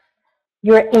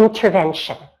your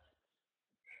intervention.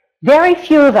 Very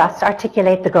few of us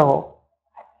articulate the goal.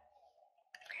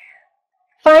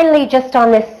 Finally, just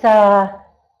on this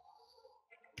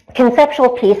conceptual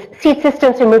piece, seed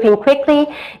systems are moving quickly.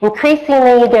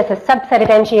 Increasingly, there's a subset of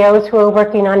NGOs who are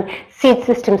working on seed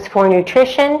systems for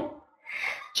nutrition.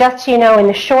 Just so you know, in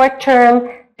the short term,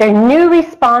 there are new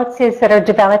responses that are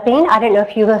developing. I don't know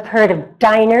if you have heard of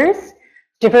diners,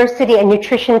 diversity and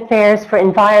nutrition fairs for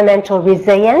environmental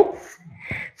resilience.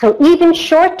 So even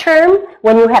short term,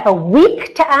 when you have a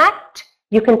week to act,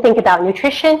 you can think about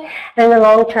nutrition. And in the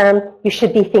long term, you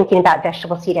should be thinking about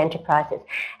vegetable seed enterprises.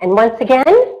 And once again,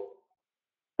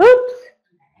 oops,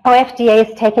 OFDA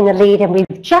is taking the lead, and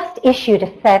we've just issued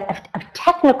a set of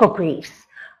technical briefs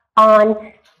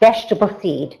on vegetable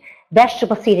seed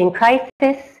in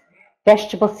crisis,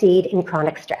 vegetable seed in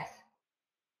chronic stress.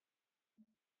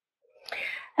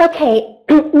 Okay,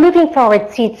 moving forward,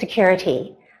 seed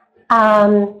security.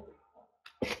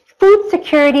 Food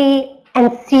security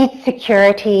and seed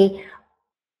security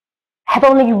have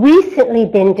only recently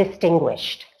been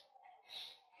distinguished.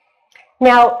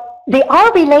 Now, they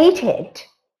are related,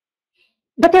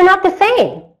 but they're not the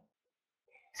same.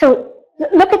 So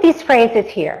look at these phrases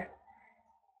here.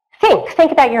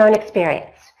 Think about your own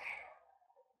experience.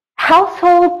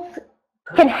 Households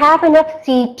can have enough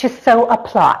seed to sow a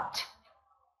plot,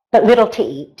 but little to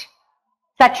eat.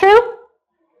 Is that true?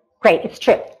 Great, it's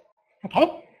true.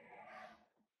 Okay?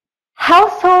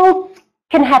 Households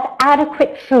can have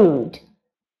adequate food,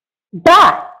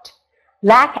 but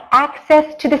lack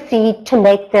access to the seed to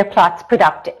make their plots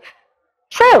productive.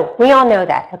 True, we all know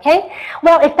that, okay?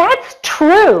 Well, if that's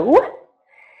true,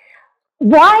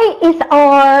 why is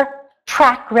our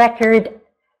track record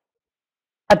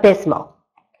abysmal?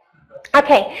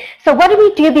 Okay, so what did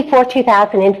we do before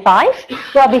 2005?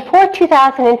 Well, before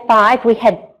 2005, we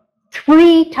had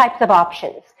 3 types of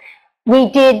options. We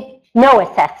did no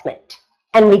assessment,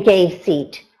 and we gave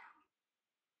seed.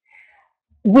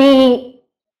 We,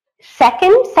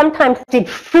 second, sometimes did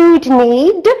food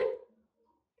need,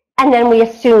 and then we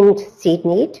assumed seed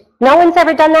need. No one's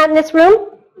ever done that in this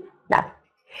room? No.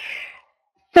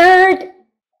 Third,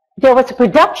 there was a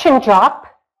production drop,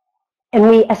 and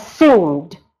we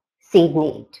assumed seed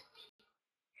need.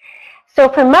 So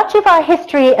for much of our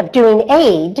history of doing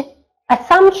aid,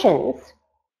 assumptions,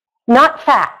 not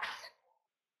facts,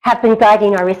 have been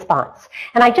guiding our response.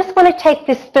 And I just want to take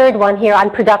this third one here on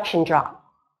production drop.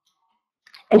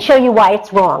 and show you why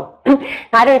it's wrong. Now,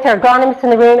 I don't know if there are agronomists in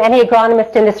the room, any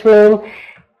agronomist in this room.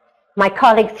 My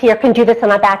colleagues here can do this on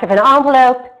the back of an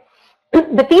envelope.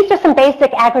 But these are some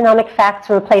basic agronomic facts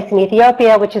for a place in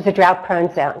Ethiopia, which is a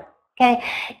drought-prone zone. Okay?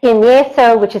 In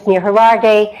Yeso, which is near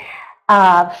Harare,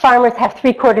 farmers have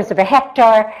 3/4 of a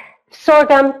hectare.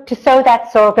 Sorghum, to sow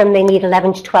that sorghum, they need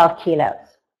 11 to 12 kilos.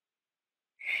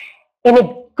 In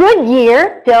a good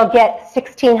year, they'll get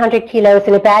 1,600 kilos.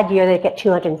 In a bad year, they get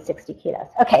 260 kilos.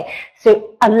 Okay, so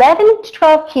 11 to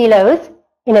 12 kilos.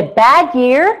 In a bad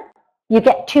year, you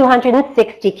get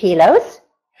 260 kilos.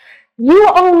 You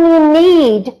only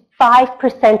need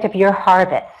 5% of your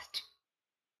harvest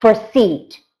for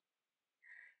seed.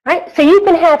 Right? So you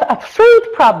can have a food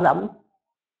problem,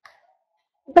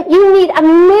 but you need a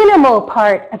minimal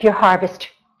part of your harvest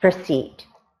for seed.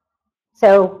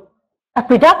 So a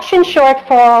production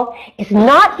shortfall is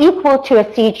not equal to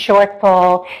a seed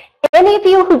shortfall. Any of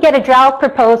you who get a drought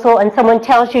proposal and someone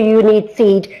tells you you need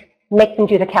seed, make them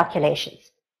do the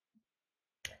calculations.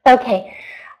 Okay.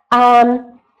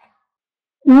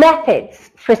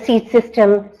 Methods for seed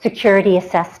system security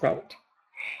assessment.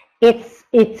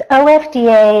 It's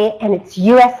OFDA and it's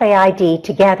USAID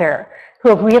together who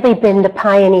have really been the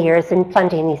pioneers in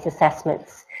funding these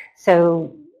assessments.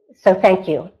 So thank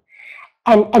you.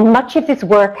 And much of this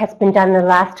work has been done in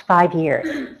the last 5 years,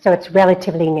 so it's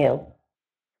relatively new.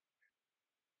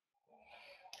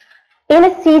 In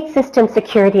a seed system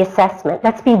security assessment,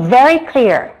 let's be very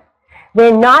clear,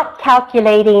 we're not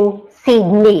calculating seed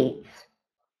needs.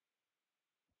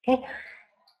 Okay?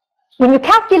 When you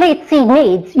calculate seed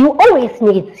needs, you always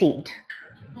need seed.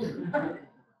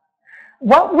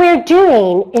 What we're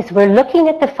doing is we're looking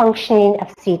at the functioning of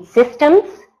seed systems,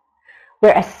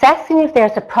 we're assessing if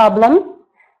there's a problem,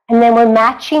 and then we're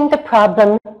matching the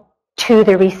problem to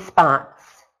the response.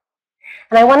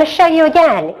 And I want to show you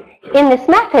again, in this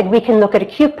method we can look at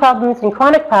acute problems and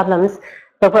chronic problems,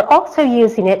 but we're also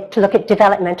using it to look at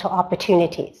developmental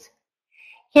opportunities.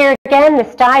 Here again,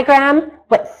 this diagram,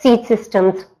 what seed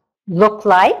systems look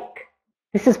like.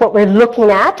 This is what we're looking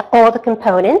at, all the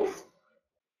components.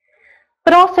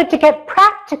 But also to get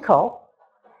practical,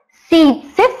 seed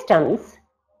systems,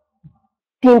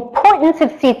 the importance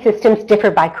of seed systems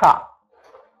differ by crop.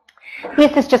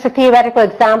 This is just a theoretical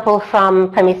example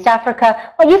from East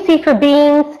Africa. What you see for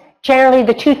beans, generally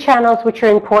the two channels which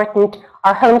are important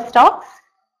are home stocks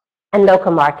and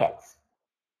local markets.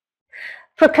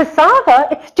 For cassava,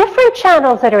 it's different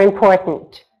channels that are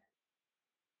important.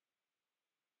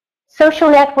 Social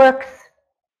networks,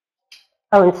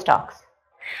 own stocks.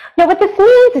 Now what this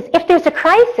means is if there's a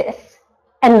crisis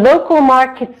and local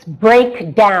markets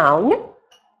break down,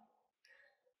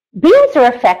 beans are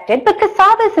affected, but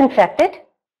cassava is affected.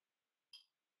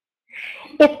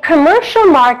 If commercial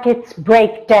markets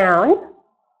break down,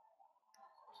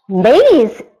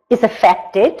 maize is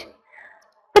affected,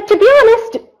 but to be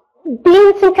honest,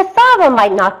 beans and cassava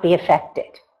might not be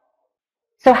affected.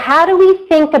 So how do we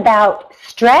think about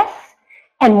stress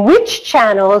and which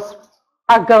channels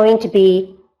are going to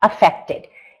be affected?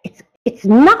 It's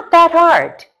not that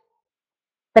hard,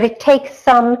 but it takes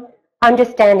some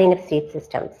understanding of seed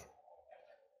systems.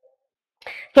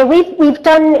 Okay, we've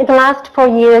done in the last 4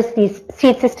 years these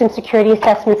seed system security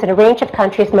assessments in a range of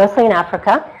countries, mostly in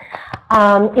Africa.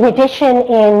 In addition,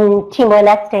 in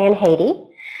Timor-Leste and Haiti.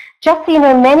 Just so you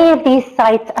know, many of these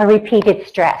sites are repeated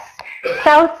stress.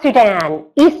 South Sudan,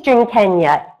 Eastern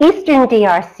Kenya, Eastern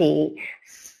DRC,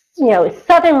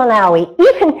 Southern Malawi,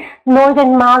 even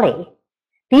Northern Mali.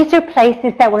 These are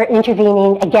places that we're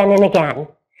intervening again and again.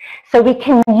 So we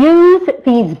can use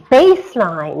these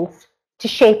baselines to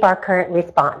shape our current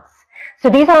response. So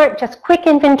these aren't just quick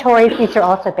inventories, these are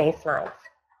also baselines.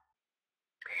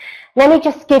 Let me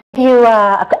just give you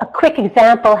a quick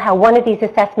example how one of these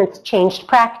assessments changed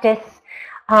practice.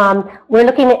 We're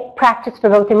looking at practice for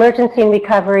both emergency and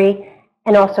recovery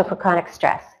and also for chronic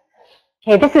stress.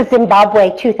 Okay, this is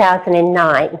Zimbabwe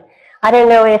 2009. I don't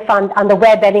know if on the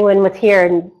web anyone was here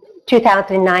in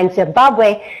 2009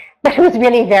 Zimbabwe, but it was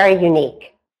really very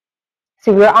unique.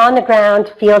 So we were on the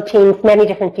ground, field teams, many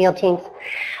different field teams.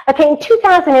 Okay, in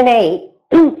 2008,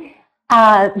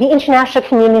 the international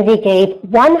community gave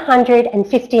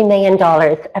 $150 million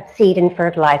of seed and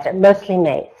fertilizer, mostly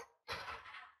maize.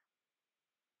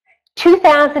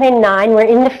 2009, we're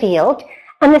in the field,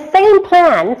 and the same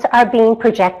plans are being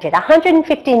projected,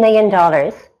 $150 million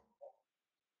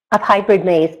of hybrid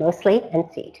maize, mostly, and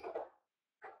seed.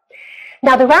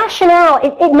 Now the rationale,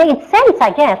 it made sense, I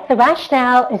guess. The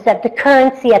rationale is that the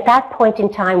currency at that point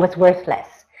in time was worthless.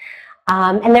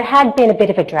 And there had been a bit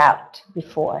of a drought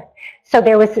before. So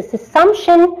there was this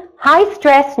assumption, high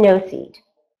stress, no seed.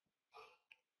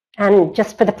 And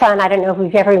just for the fun, I don't know if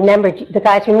we've ever remembered, the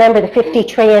guys remember the 50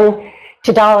 trillion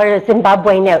to dollar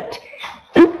Zimbabwe note.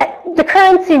 The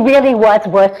currency really was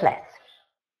worthless.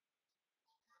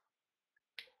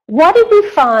 What did we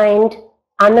find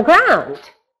on the ground?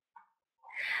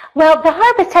 Well, the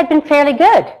harvest had been fairly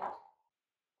good.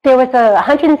 There was a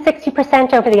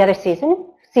 160% over the other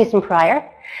season prior.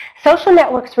 Social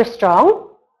networks were strong.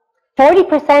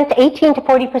 40%, 18 to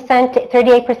 40%,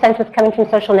 38% was coming from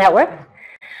social networks.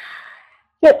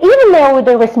 You know, even though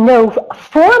there was no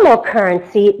formal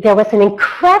currency, there was an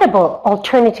incredible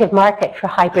alternative market for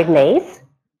hybrid maize.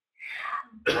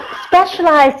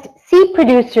 Specialized seed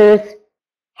producers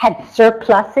had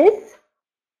surpluses,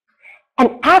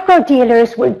 and agro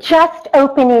dealers were just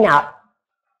opening up.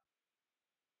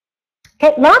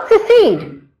 Okay, lots of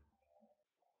seed.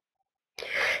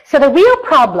 So the real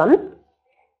problem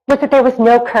was that there was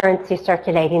no currency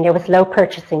circulating, there was low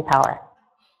purchasing power.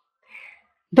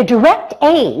 The direct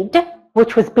aid,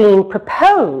 which was being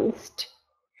proposed,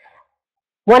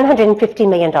 $150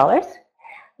 million,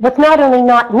 was not only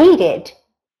not needed,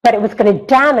 but it was going to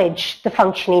damage the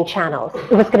functioning channels.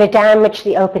 It was going to damage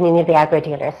the opening of the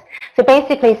agro-dealers. So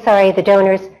basically, the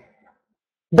donors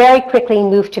very quickly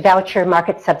moved to voucher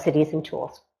market subsidies and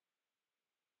tools.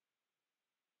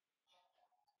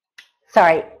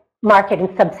 Market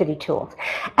and subsidy tools.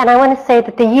 And I want to say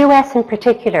that the US in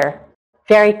particular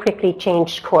very quickly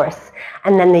changed course.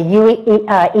 And then the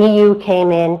EU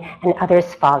came in and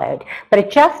others followed. But it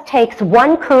just takes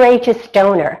one courageous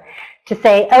donor to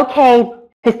say, okay,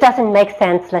 this doesn't make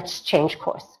sense, let's change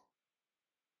course.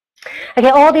 Okay,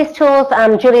 all these tools,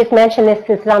 Julia's mentioned this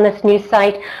is on this new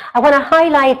site. I want to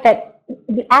highlight that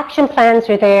the action plans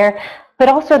are there, but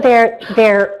also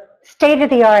they're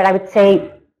state-of-the-art, I would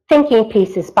say, thinking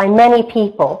pieces by many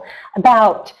people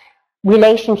about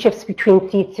relationships between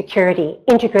seed security,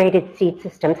 integrated seed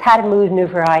systems, how to move new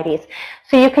varieties.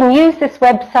 So you can use this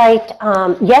website,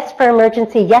 yes, for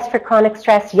emergency, yes, for chronic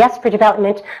stress, yes, for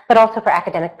development, but also for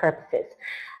academic purposes.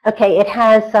 Okay, it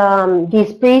has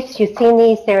these briefs. You've seen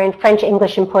these. They're in French,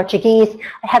 English, and Portuguese.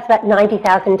 It has about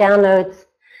 90,000 downloads.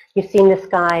 You've seen this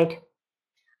guide.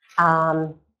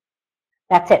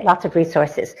 That's it, lots of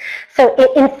resources. So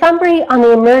in summary, on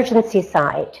the emergency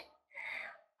side,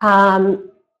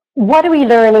 what are we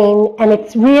learning? And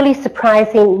it's really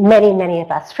surprising many, many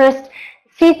of us. First,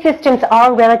 seed systems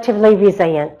are relatively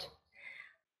resilient.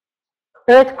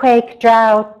 Earthquake,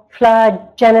 drought,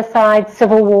 flood, genocide,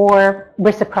 civil war,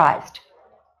 we're surprised.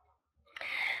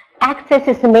 Access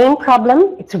is the main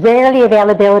problem. It's rarely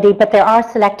availability, but there are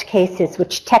select cases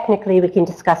which technically we can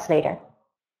discuss later.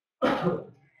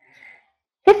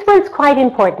 This one's quite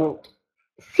important.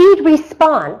 Seed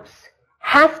response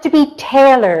has to be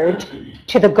tailored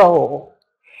to the goal.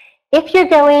 If you're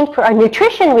going for a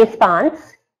nutrition response,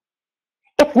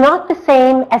 it's not the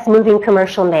same as moving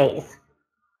commercial maize.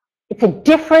 It's a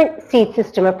different seed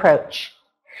system approach.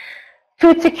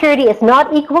 Food security is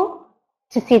not equal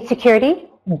to seed security.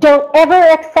 Don't ever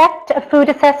accept a food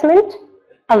assessment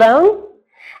alone,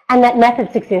 and that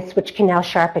methods exist which can now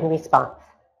sharpen response.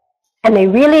 And they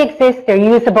really exist, they're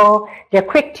usable, they're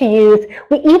quick to use.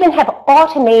 We even have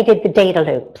automated the data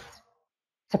loops.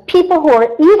 So people who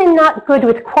are even not good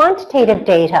with quantitative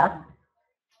data,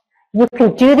 you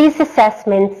can do these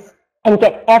assessments and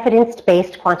get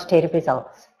evidence-based quantitative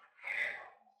results.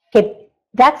 Okay,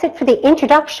 that's it for the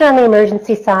introduction on the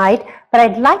emergency side, but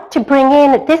I'd like to bring in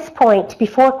at this point,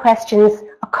 before questions,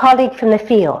 a colleague from the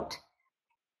field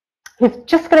who's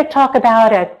just going to talk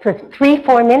about for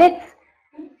 3-4 minutes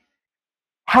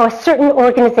how a certain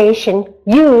organization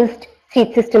used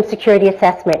seed system security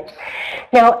assessment.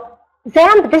 Now,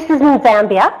 this is in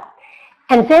Zambia,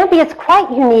 and Zambia is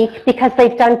quite unique because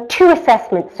they've done 2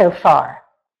 assessments so far.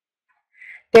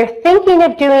 They're thinking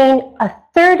of doing a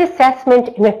 3rd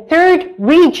assessment in a 3rd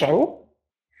region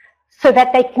so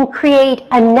that they can create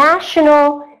a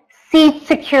national seed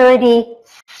security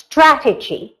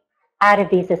strategy out of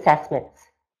these assessments.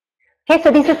 Okay,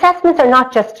 so these assessments are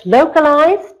not just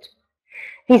localized.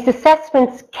 These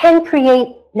assessments can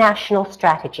create national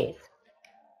strategies.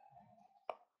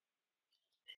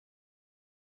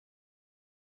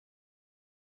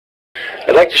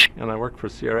 And I work for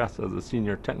CRS as a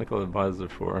senior technical advisor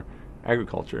for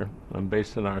agriculture. I'm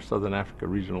based in our Southern Africa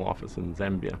regional office in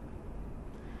Zambia.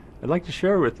 I'd like to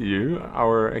share with you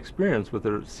our experience with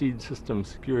the seed system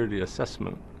security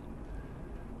assessment.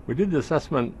 We did the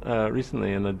assessment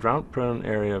recently in a drought-prone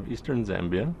area of eastern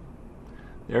Zambia.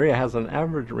 The area has an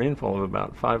average rainfall of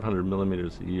about 500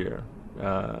 millimeters a year,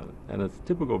 and its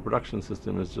typical production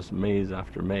system is just maize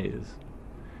after maize.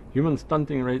 Human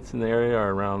stunting rates in the area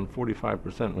are around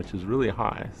 45%, which is really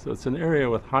high. So it's an area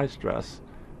with high stress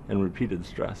and repeated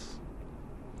stress.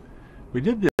 We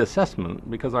did the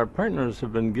assessment because our partners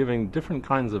have been giving different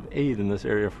kinds of aid in this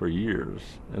area for years,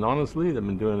 and honestly, they've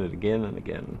been doing it again and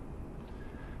again.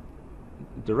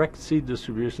 Direct seed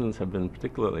distributions have been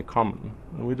particularly common,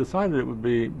 and we decided it would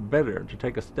be better to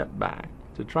take a step back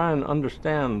to try and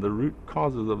understand the root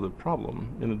causes of the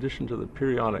problem in addition to the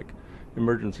periodic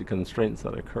emergency constraints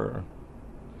that occur.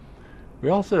 We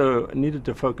also needed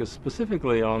to focus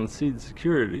specifically on seed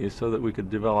security so that we could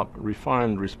develop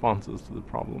refined responses to the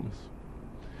problems.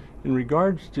 In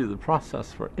regards to the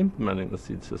process for implementing the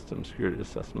seed system security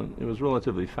assessment, it was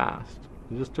relatively fast.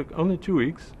 It just took only 2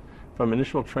 weeks from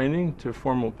initial training to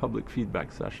formal public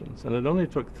feedback sessions, and it only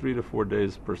took 3 to 4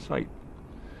 days per site.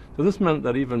 So this meant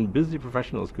that even busy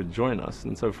professionals could join us,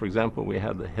 and so, for example, we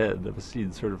had the head of a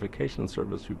seed certification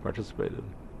service who participated.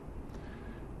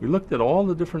 We looked at all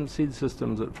the different seed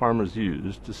systems that farmers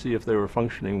used to see if they were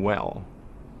functioning well.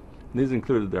 And these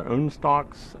included their own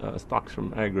stocks, stocks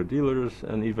from agro-dealers,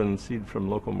 and even seed from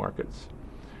local markets.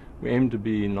 We aimed to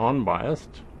be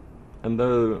non-biased, and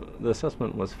though the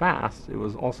assessment was fast, it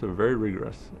was also very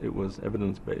rigorous. It was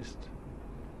evidence-based.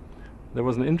 There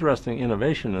was an interesting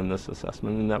innovation in this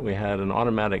assessment in that we had an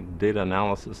automatic data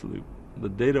analysis loop. The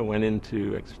data went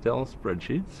into Excel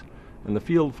spreadsheets, and the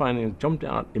field findings jumped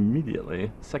out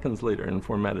immediately, seconds later, in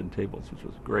formatted tables, which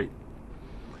was great.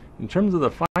 In terms of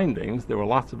the findings, there were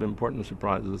lots of important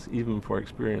surprises, even for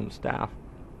experienced staff.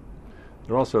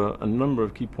 There were also a number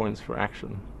of key points for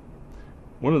action.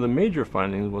 One of the major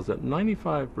findings was that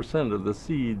 95% of the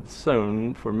seed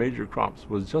sown for major crops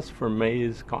was just for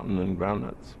maize, cotton, and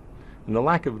groundnuts. And the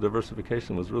lack of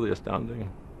diversification was really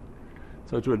astounding.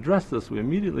 So to address this, we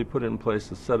immediately put in place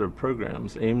a set of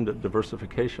programs aimed at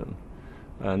diversification.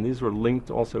 And these were linked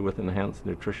also with enhanced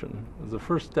nutrition. As a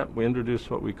first step, we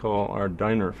introduced what we call our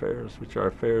diner fairs, which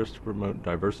are fairs to promote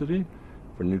diversity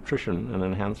for nutrition and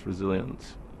enhanced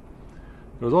resilience.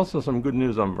 There was also some good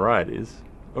news on varieties.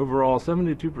 Overall,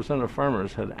 72% of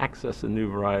farmers had access to new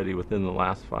variety within the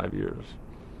last 5 years.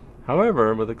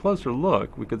 However, with a closer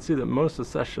look, we could see that most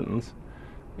accessions,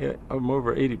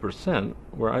 over 80%,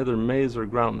 were either maize or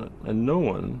groundnut, and no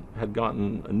one had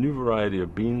gotten a new variety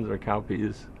of beans or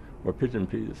cowpeas or pigeon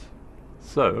peas.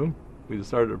 So, we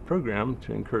started a program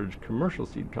to encourage commercial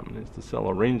seed companies to sell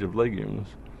a range of legumes,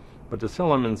 but to sell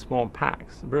them in small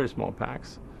packs, very small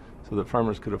packs, so that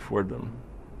farmers could afford them.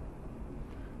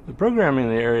 The programming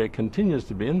in the area continues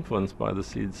to be influenced by the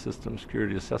seed system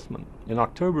security assessment. In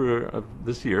October of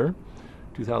this year,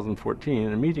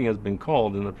 2014, a meeting has been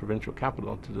called in the provincial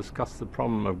capital to discuss the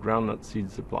problem of groundnut seed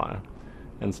supply,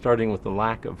 and starting with the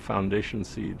lack of foundation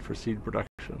seed for seed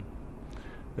production.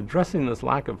 Addressing this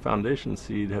lack of foundation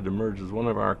seed had emerged as one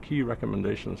of our key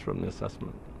recommendations from the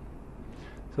assessment.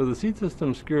 So the seed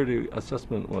system security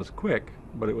assessment was quick,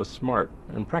 but it was smart,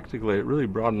 and practically it really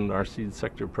broadened our seed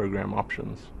sector program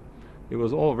options. It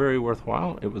was all very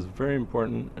worthwhile, it was very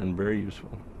important, and very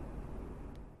useful.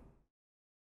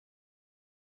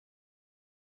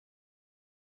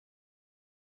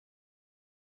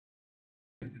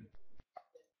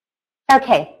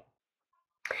 Okay.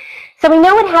 So we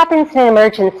know what happens in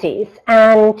emergencies,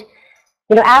 and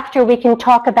after we can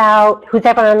talk about, who's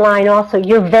ever online also,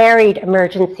 your varied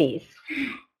emergencies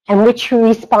and which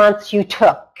response you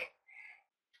took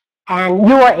and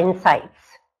your insights.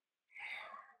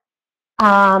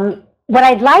 What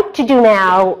I'd like to do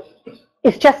now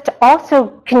is just to also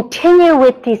continue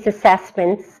with these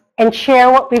assessments and share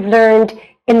what we've learned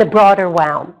in the broader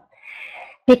realm.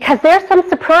 Because there are some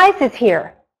surprises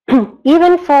here,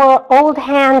 even for old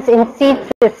hands in seed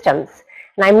systems.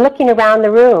 And I'm looking around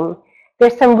the room.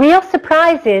 There's some real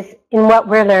surprises in what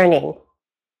we're learning.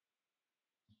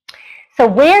 So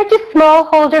where do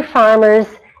smallholder farmers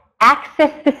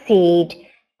access the seed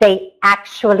they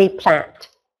actually plant?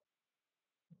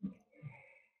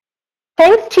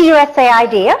 Thanks to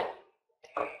USAID,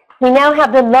 we now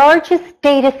have the largest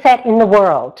data set in the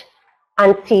world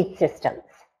on seed systems.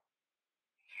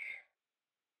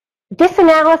 This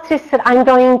analysis that I'm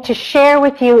going to share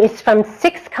with you is from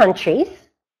 6 countries,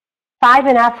 5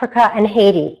 in Africa and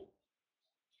Haiti.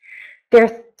 There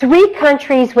are 3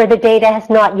 countries where the data has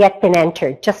not yet been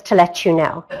entered, just to let you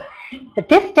know. But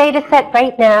this data set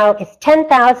right now is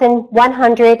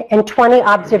 10,120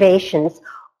 observations,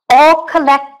 all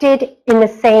collected in the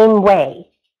same way,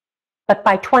 but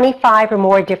by 25 or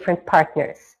more different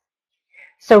partners.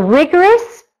 So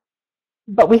rigorous,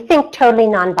 but we think totally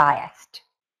non-biased.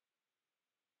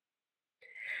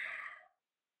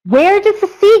 Where does the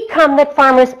seed come that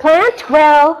farmers plant?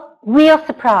 Well, real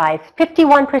surprise,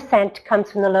 51%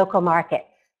 comes from the local markets.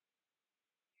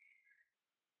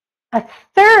 A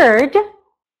third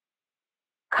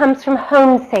comes from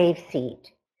home save seed.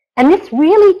 And this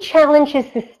really challenges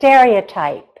the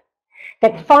stereotype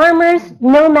that farmers,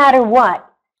 no matter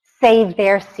what, save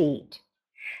their seed.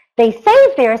 They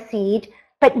save their seed,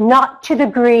 but not to the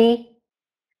degree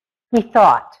we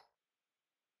thought.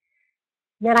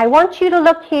 Then I want you to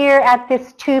look here at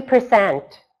this 2%.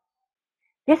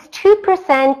 This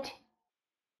 2%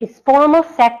 is formal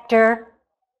sector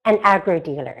and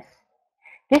agro-dealers.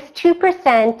 This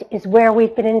 2% is where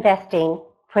we've been investing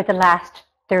for the last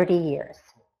 30 years.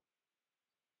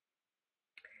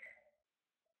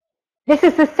 This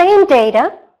is the same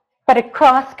data, but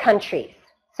across countries.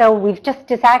 So we've just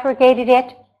disaggregated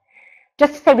it.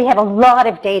 Just to say we have a lot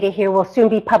of data here, we'll soon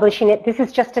be publishing it. This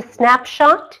is just a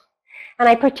snapshot. And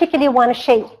I particularly want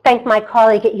to thank my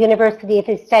colleague at University of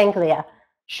East Anglia,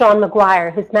 Sean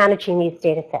Maguire, who's managing these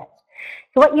data sets.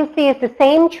 So what you see is the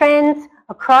same trends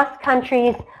across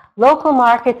countries. Local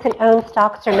markets and own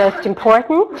stocks are most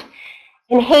important.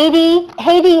 In Haiti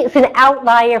is an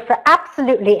outlier for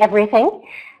absolutely everything.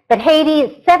 But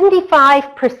Haiti,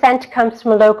 75% comes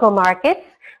from local markets,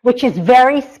 which is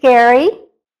very scary.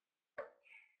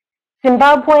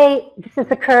 Zimbabwe, this is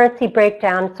the currency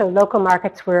breakdown, so local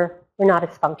markets were not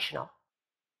as functional.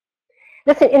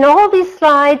 Listen, in all these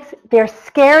slides, there are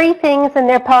scary things and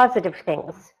there are positive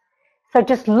things. So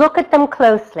just look at them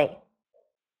closely.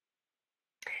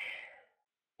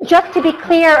 Just to be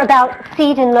clear about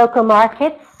seed in local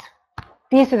markets,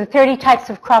 these are the 30 types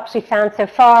of crops we found so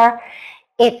far.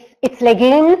 It's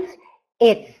legumes,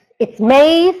 it's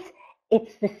maize,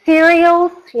 it's the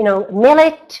cereals,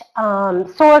 millet,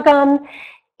 sorghum,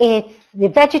 it's the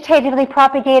vegetatively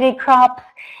propagated crops,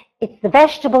 it's the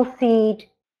vegetable seed.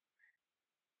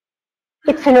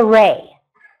 It's an array.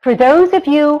 For those of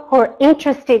you who are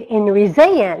interested in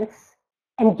resilience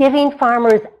and giving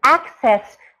farmers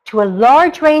access to a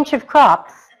large range of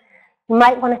crops, you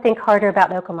might want to think harder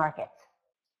about local markets.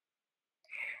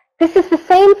 This is the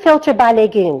same filter by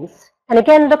legumes. And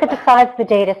again, look at the size of the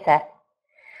data set.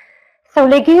 So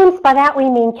legumes, by that we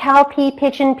mean cowpea,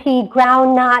 pigeon pea,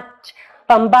 groundnut,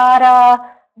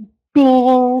 bambara,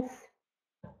 beans.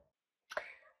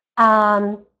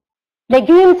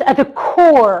 Legumes are the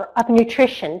core of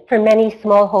nutrition for many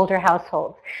smallholder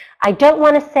households. I don't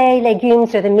want to say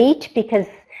legumes are the meat because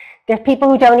there are people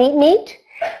who don't eat meat,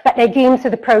 but legumes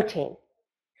are the protein.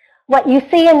 What you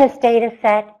see in this data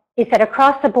set is that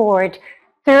across the board,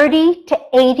 30 to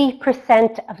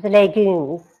 80% of the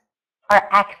legumes are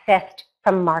accessed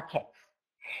from markets.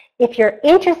 If you're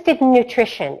interested in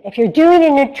nutrition, if you're doing a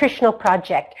nutritional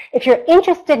project, if you're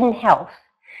interested in health,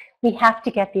 we have to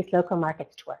get these local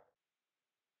markets to work.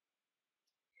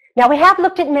 Now, we have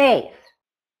looked at maize.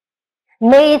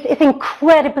 Maize is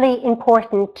incredibly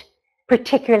important,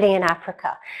 particularly in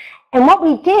Africa. And what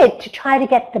we did to try to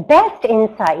get the best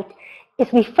insight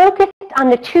is we focused on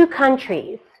the two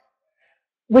countries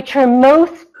which are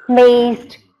most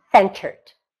maize-centered.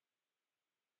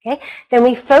 Okay? Then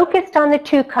we focused on the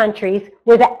two countries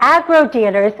where the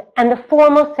agro-dealers and the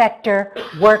formal sector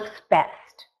works best.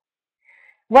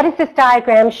 What does this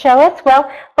diagram show us? Well,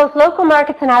 both local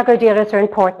markets and agro-dealers are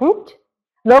important.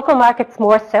 Local markets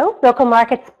more so. Local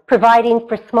markets providing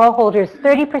for smallholders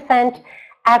 30%,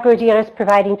 agro-dealers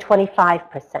providing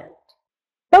 25%.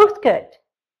 Both good.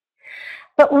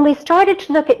 But when we started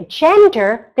to look at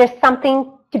gender, there's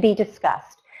something to be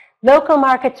discussed. Local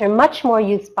markets are much more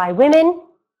used by women.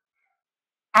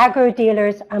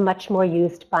 Agro-dealers are much more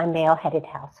used by male-headed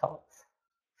households.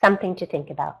 Something to think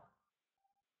about.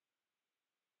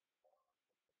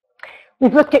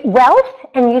 We've looked at wealth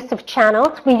and use of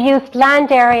channels. We've used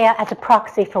land area as a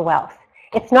proxy for wealth.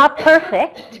 It's not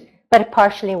perfect, but it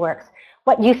partially works.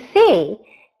 What you see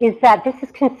is that this is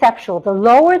conceptual. The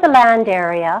lower the land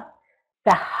area,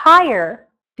 the higher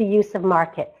the use of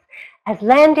markets. As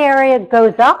land area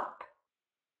goes up,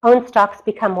 own stocks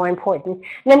become more important.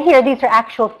 And then here, these are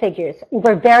actual figures.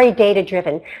 We're very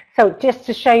data-driven. So just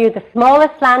to show you the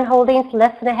smallest land holdings,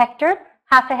 less than a hectare,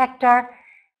 half a hectare,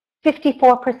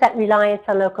 54% reliance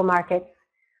on local markets.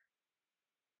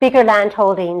 Bigger land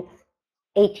holdings,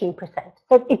 18%.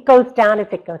 So it goes down as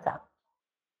it goes up.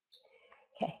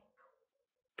 Okay.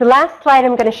 The last slide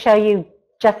I'm going to show you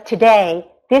just today,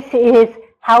 this is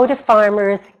how do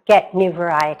farmers get new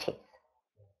varieties.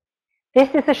 This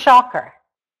is a shocker.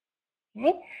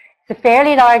 Okay? It's a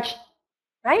fairly large,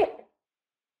 right?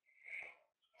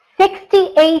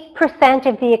 68%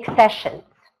 of the accessions,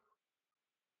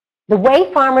 the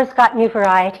way farmers got new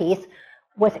varieties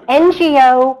was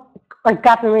NGO or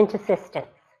government assistance.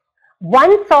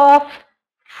 once-off,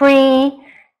 free,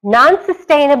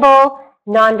 non-sustainable,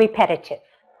 non-repetitive.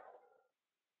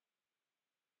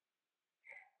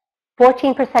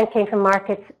 14% came from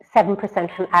markets,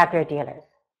 7% from agro-dealers.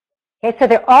 Okay, so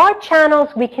there are channels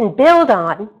we can build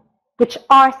on which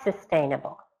are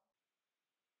sustainable.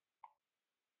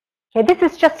 Okay,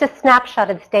 this is just a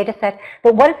snapshot of this data set,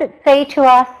 but what does it say to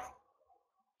us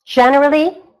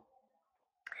generally?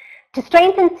 To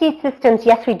strengthen seed systems,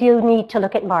 yes, we do need to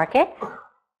look at markets,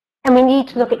 and we need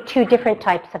to look at two different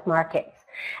types of markets.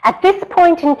 At this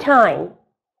point in time,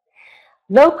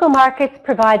 local markets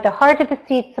provide the heart of the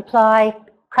seed supply,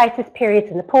 crisis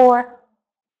periods in the poor.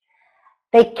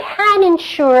 They can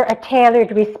ensure a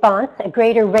tailored response, a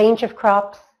greater range of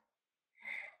crops.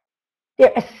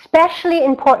 They're especially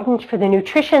important for the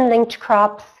nutrition-linked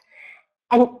crops,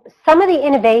 and some of the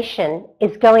innovation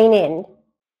is going in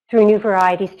through new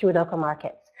varieties, through local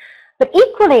markets. But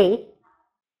equally,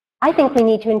 I think we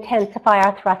need to intensify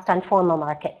our thrust on formal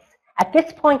markets. At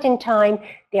this point in time,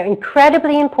 they're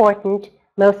incredibly important,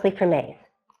 mostly for maize.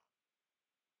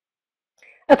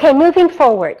 Okay, moving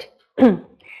forward.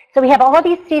 So we have all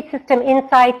these seed system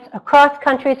insights across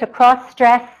countries, across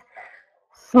stress,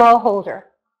 smallholder.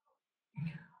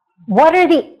 What are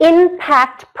the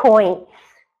impact points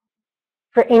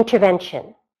for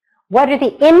intervention? What are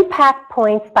the impact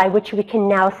points by which we can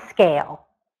now scale?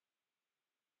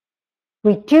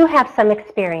 We do have some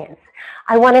experience.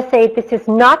 I want to say this is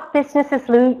not business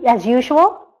as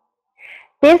usual.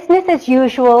 Business as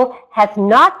usual has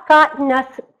not gotten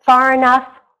us far enough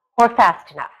or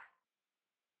fast enough.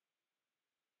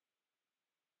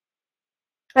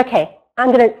 Okay,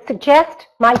 I'm going to suggest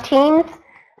my teams,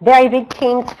 very big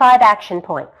teams, 5 action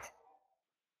points.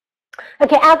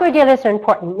 Okay, agro-dealers are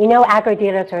important. We know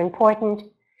agro-dealers are important,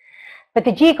 but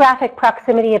the geographic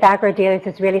proximity of agro-dealers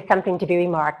is really something to be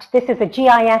remarked. This is a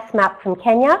GIS map from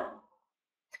Kenya.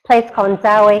 It's a place called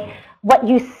Nzawe. What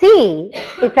you see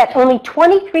is that only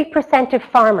 23% of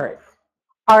farmers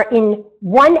are in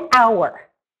 1 hour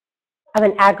of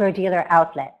an agro-dealer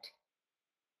outlet.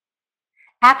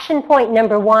 Action point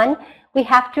number 1, we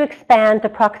have to expand the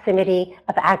proximity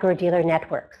of agro-dealer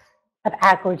networks, of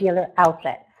agro-dealer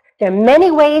outlets. There are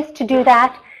many ways to do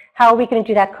that. How are we going to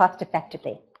do that cost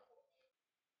effectively?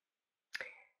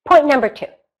 Point number 2,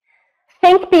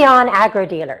 think beyond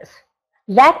agro-dealers.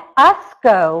 Let us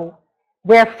go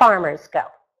where farmers go.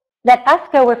 Let us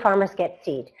go where farmers get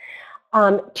seed.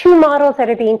 2 models that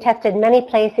are being tested in many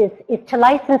places is to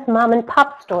license mom and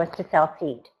pop stores to sell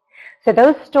seed. So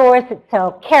those stores that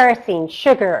sell kerosene,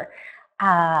 sugar,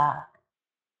 Fanta,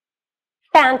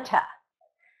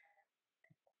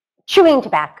 chewing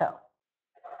tobacco.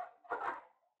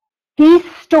 These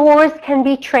stores can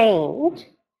be trained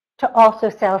to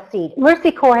also sell seed.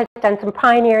 Mercy Corps has done some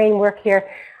pioneering work here,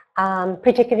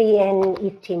 particularly in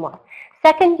East Timor.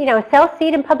 Second, sell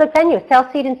seed in public venues, sell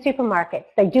seed in supermarkets.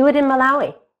 They do it in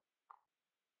Malawi.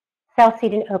 Sell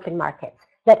seed in open markets.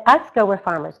 Let us go where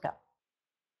farmers go.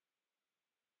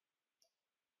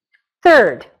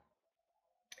 Third,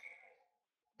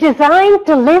 design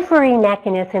delivery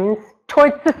mechanisms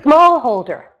towards the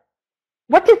smallholder.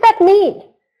 What does that mean?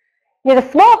 The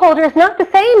smallholder is not the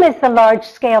same as the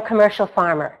large-scale commercial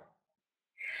farmer.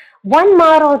 One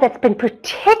model that's been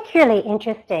particularly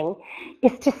interesting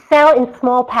is to sell in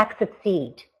small packs of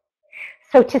seed.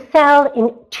 So to sell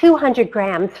in 200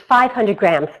 grams, 500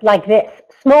 grams, like this,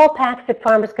 small packs that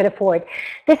farmers could afford.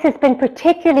 This has been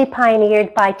particularly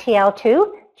pioneered by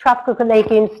TL2, Tropical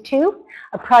Legumes 2,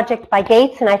 a project by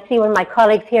Gates, and I see one of my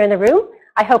colleagues here in the room.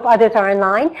 I hope others are in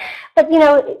line. But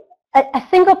a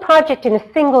single project in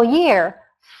a single year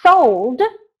sold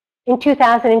in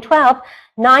 2012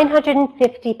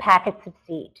 950 packets of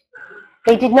seed.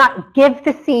 They did not give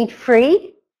the seed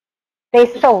free. They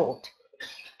sold.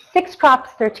 6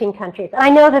 crops, 13 countries. I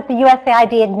know that the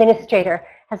USAID administrator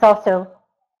has also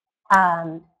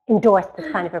endorsed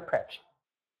this kind of approach.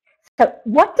 So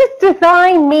what does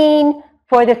design mean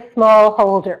for the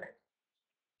smallholder?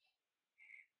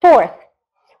 Fourth,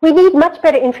 we need much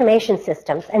better information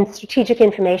systems and strategic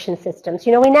information systems.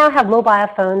 We now have mobile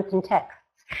phones and texts.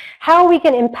 How are we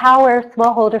going to empower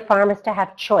smallholder farmers to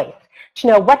have choice, to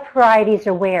know what varieties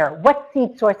are where, what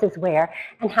seed sources where,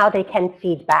 and how they can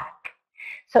feed back?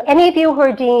 So any of you who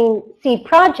are doing seed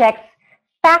projects,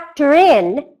 factor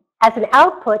in as an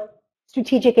output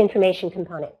strategic information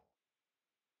component.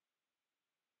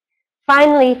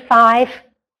 Finally, 5,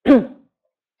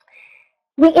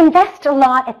 we invest a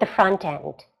lot at the front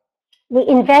end. We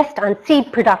invest on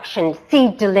seed production,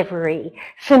 seed delivery,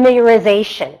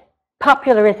 familiarization,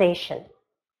 popularization.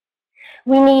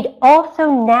 We need also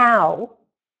now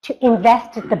to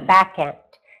invest at the back end,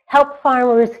 help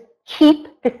farmers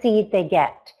keep the seed they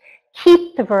get,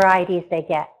 keep the varieties they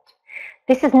get.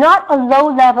 This is not a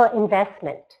low-level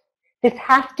investment. This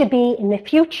has to be, in the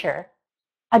future,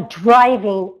 a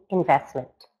driving investment.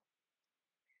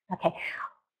 Okay.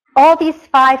 All these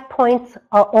 5 points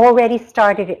are already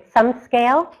started at some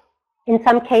scale. In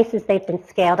some cases, they've been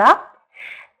scaled up.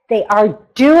 They are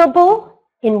doable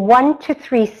in 1 to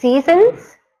 3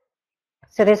 seasons,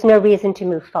 so there's no reason to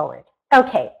move forward.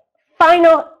 Okay,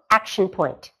 final action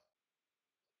point.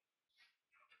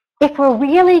 If we're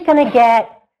really going to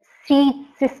get seed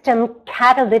system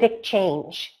catalytic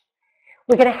change,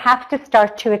 we're going to have to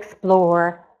start to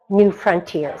explore new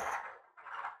frontiers.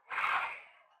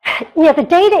 You know, the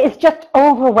data is just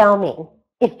overwhelming.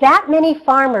 If that many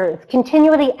farmers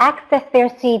continually access their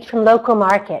seed from local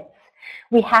markets,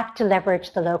 we have to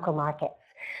leverage the local markets.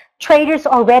 Traders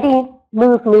already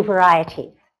move new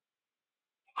varieties.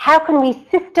 How can we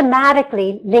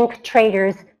systematically link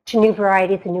traders to new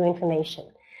varieties and new information?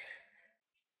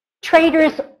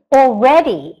 Traders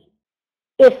already,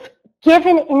 if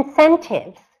given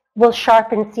incentives, will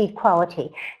sharpen seed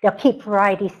quality. They'll keep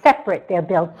varieties separate. They'll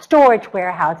build storage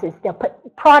warehouses. They'll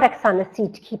put products on the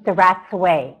seed to keep the rats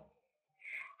away.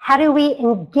 How do we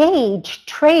engage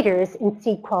traders in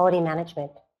seed quality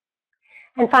management?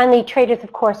 And finally, traders,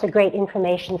 of course, are great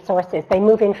information sources. They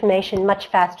move information much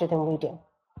faster than we do.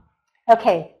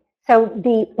 Okay, so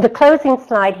the closing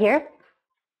slide here.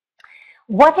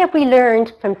 What have we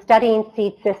learned from studying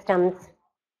seed systems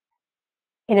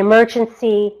in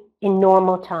emergency, in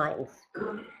normal times?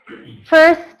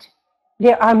 First,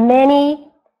 there are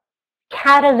many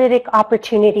catalytic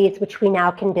opportunities which we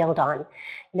now can build on.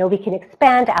 You know, we can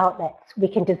expand outlets, we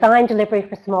can design delivery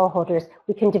for smallholders,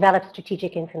 we can develop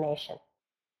strategic information.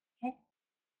 Okay?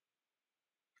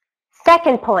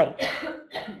 Second point,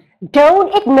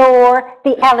 don't ignore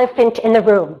the elephant in the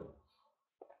room.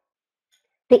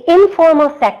 The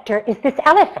informal sector is this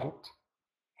elephant.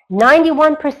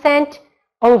 91%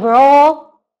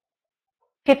 overall,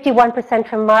 51%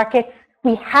 from markets.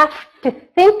 We have to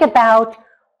think about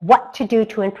what to do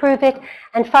to improve it.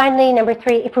 And finally, number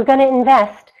 3, if we're going to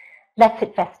invest, let's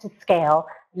invest at scale.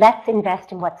 Let's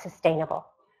invest in what's sustainable.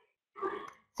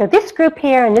 So this group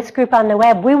here and this group on the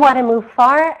web, we want to move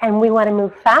far and we want to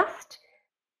move fast.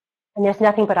 And there's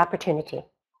nothing but opportunity.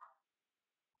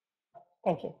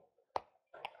 Thank you.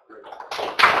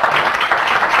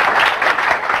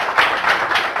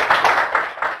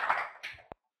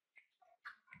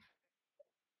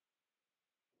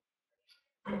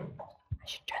 I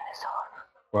should turn this off.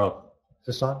 Well, is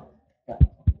this on? Yeah.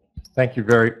 Thank you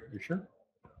you sure?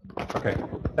 Okay.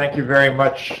 Thank you very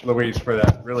much, Louise, for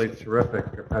that really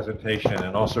terrific presentation,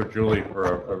 and also Julie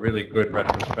for a really good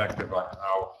retrospective on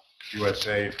how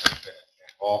USAID has been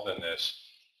involved in this.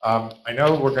 I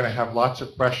know we're going to have lots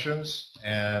of questions,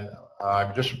 and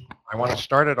I want to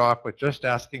start it off with just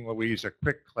asking Louise a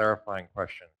quick clarifying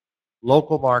question.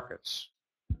 Local markets.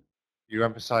 You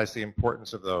emphasize the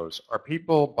importance of those. Are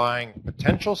people buying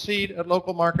potential seed at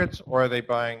local markets, or are they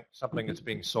buying something that's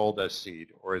being sold as seed,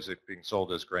 or is it being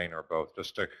sold as grain, or both?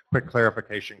 Just a quick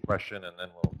clarification question, and then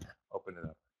we'll open it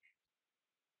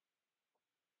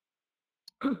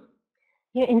up.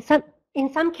 You know,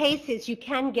 in some cases, you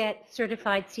can get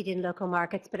certified seed in local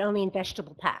markets, but only in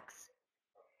vegetable packs.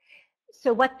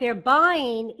 So what they're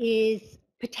buying is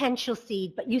potential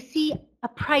seed, but you see a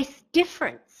price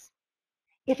difference.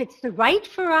 If it's the right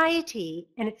variety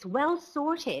and it's well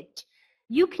sorted,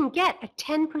 you can get a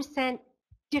 10%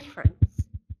 difference.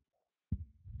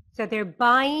 So they're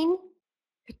buying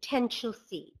potential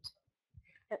seed.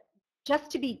 Just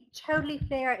to be totally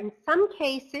fair, in some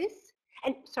cases,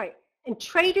 and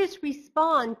traders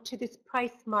respond to this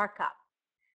price markup.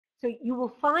 So you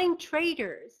will find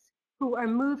traders who are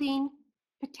moving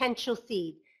potential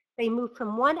seed. They move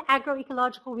from one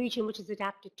agroecological region which is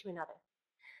adapted to another.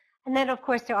 And then, of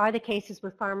course, there are the cases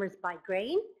where farmers buy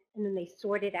grain and then they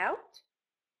sort it out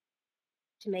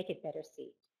to make it better seed.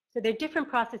 So there are different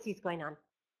processes going on.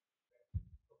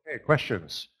 Okay,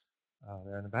 questions?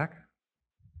 There in the back.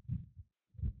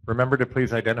 Remember to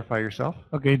please identify yourself.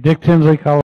 Okay, Dick Tinsley,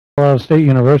 Colorado State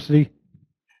University,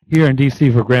 here in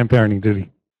D.C. for grandparenting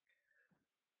duty.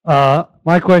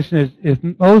 My question is, if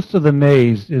most of the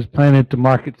maize is planted to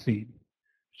market seed,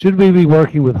 should we be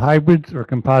working with hybrids or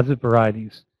composite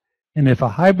varieties? And if a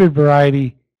hybrid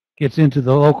variety gets into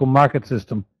the local market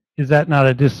system, is that not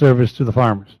a disservice to the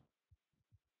farmers?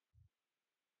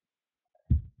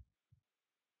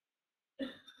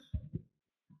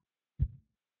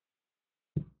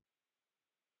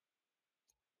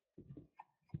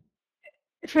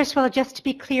 first of all, just to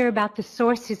be clear about the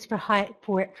sources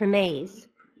for maize,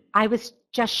 I was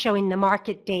just showing the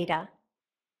market data,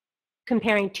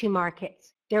 comparing two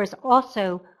markets. There is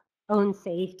also own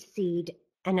saved seed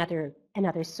and other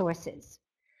sources.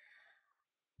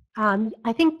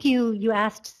 I think you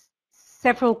asked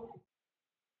several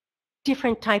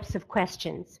different types of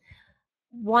questions.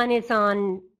 One is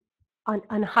on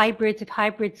hybrids. If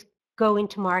hybrids go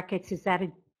into markets, is that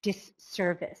a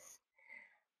disservice?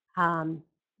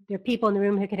 There are people in the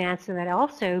room who can answer that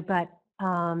also, but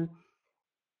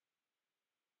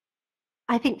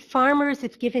I think farmers,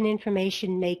 if given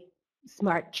information, make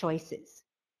smart choices.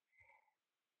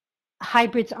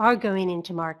 Hybrids are going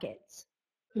into markets.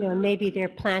 You know, maybe they're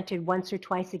planted once or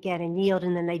twice again and yield,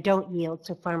 and then they don't yield,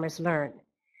 so farmers learn.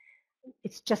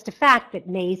 It's just a fact that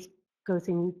maize goes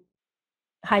in,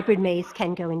 hybrid maize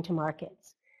can go into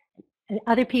markets. And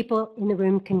other people in the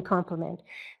room can complement.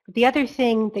 But the other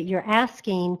thing that you're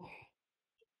asking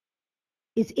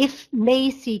is if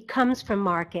maize seed comes from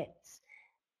markets,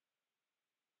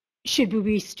 should we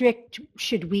restrict,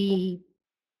 should we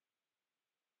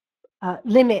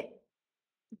limit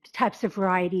the types of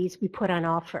varieties we put on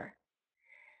offer?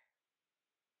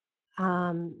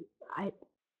 I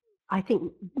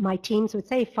think my teams would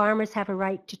say farmers have a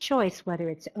right to choice, whether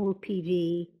it's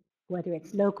OPV, whether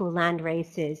it's local land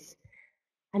races,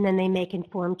 and then they make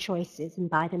informed choices and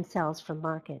buy themselves from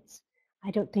markets.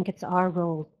 I don't think it's our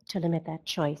role to limit that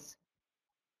choice.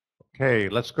 Okay,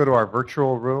 let's go to our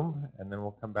virtual room, and then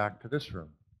we'll come back to this room.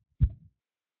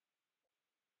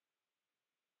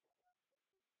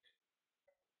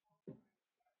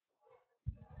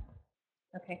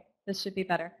 Okay, this should be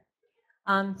better.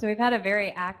 So we've had a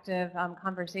very active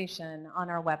conversation on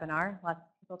our webinar, lots of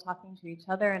people talking to each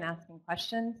other and asking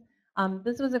questions.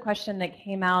 This was a question that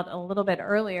came out a little bit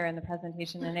earlier in the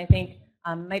presentation, and I think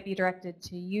might be directed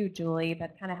to you, Julie,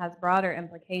 but kind of has broader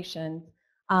implications.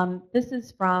 This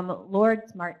is from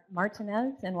Lourdes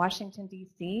Martinez in Washington,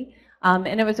 D.C.,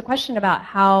 and it was a question about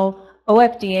how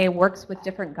OFDA works with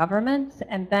different governments,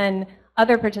 and then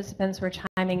other participants were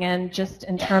chiming in just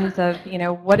in terms of, you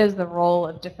know, what is the role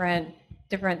of different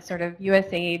sort of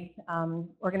USAID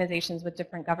organizations with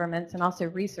different governments, and also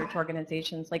research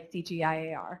organizations like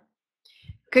CGIAR.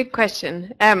 Good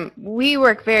question. We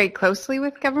work very closely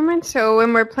with government, so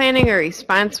when we're planning a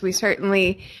response, we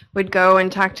certainly would go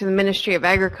and talk to the Ministry of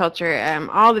Agriculture,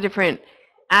 all the different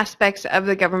aspects of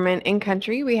the government in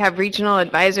country. We have regional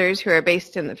advisors who are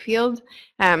based in the field.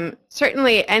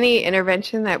 Certainly any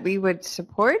intervention that we would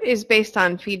support is based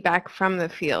on feedback from the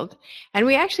field. And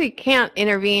we actually can't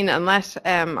intervene unless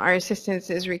our assistance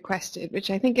is requested,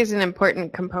 which I think is an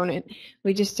important component.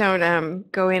 We just don't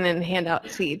go in and hand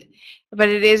out seed. But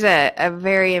it is a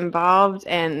very involved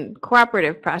and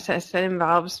cooperative process that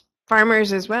involves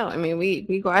farmers as well. I mean,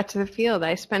 we go out to the field.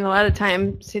 I spend a lot of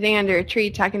time sitting under a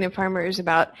tree talking to farmers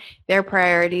about their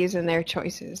priorities and their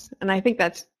choices. And I think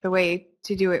that's the way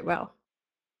to do it well.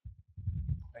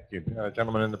 Thank you.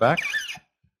 Gentleman in the back.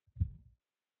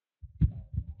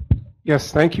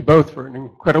 Yes, thank you both for an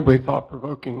incredibly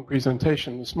thought-provoking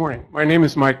presentation this morning. My name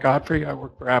is Mike Godfrey. I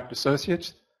work for Apt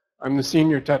Associates. I'm the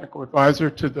Senior Technical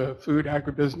Advisor to the Food,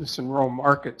 Agribusiness, and Rural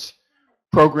Markets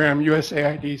Program,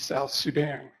 USAID South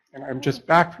Sudan. And I'm just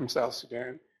back from South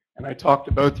Sudan, and I talked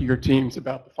to both of your teams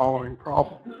about the following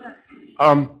problem.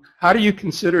 How do you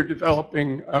consider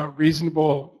developing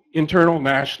reasonable internal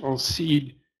national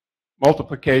seed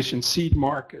multiplication, seed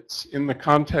markets in the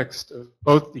context of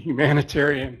both the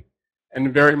humanitarian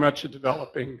and very much a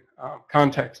developing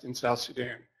context in South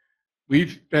Sudan?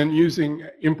 We've been using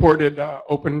imported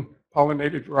open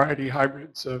pollinated variety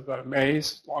hybrids of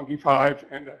maize, Longi 5,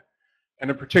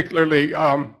 and a particularly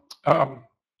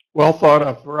well thought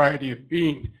of variety of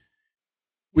bean.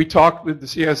 We talked with the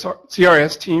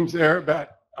CRS teams there about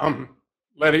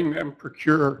letting them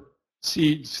procure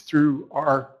seeds through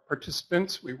our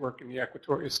participants. We work in the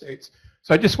Equatorial States.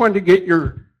 So I just wanted to get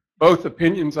your both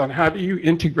opinions on how do you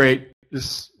integrate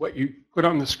this, what you put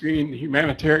on the screen, the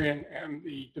humanitarian and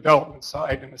the development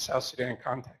side in the South Sudan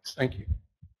context. Thank you.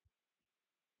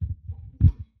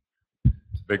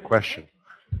 It's a big question.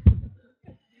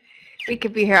 We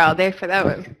could be here all day for that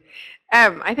one.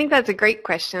 I think that's a great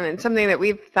question and something that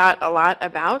we've thought a lot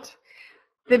about.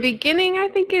 The beginning, I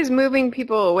think, is moving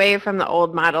people away from the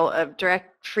old model of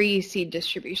direct free seed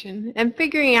distribution and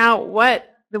figuring out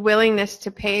what the willingness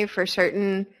to pay for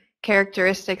certain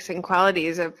characteristics and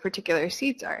qualities of particular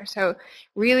seeds are. So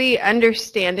really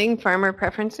understanding farmer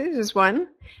preferences is one,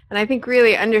 and I think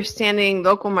really understanding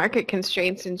local market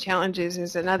constraints and challenges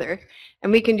is another.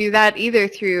 And we can do that either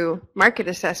through market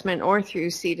assessment or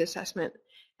through seed assessment.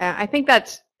 I think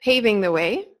that's paving the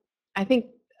way. I think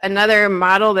another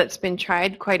model that's been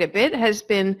tried quite a bit has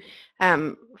been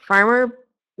farmer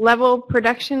level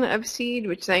production of seed,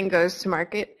 which then goes to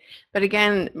market. But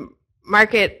again,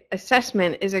 market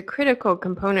assessment is a critical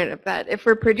component of that. If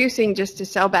we're producing just to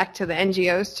sell back to the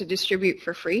NGOs to distribute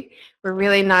for free, we're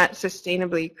really not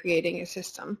sustainably creating a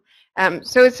system.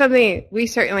 So it's something we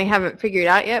certainly haven't figured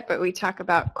out yet, but we talk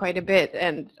about quite a bit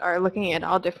and are looking at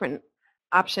all different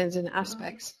options and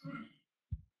aspects.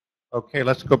 Okay,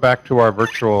 let's go back to our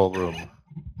virtual room.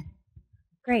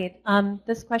 Great.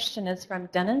 This question is from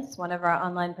Dennis, one of our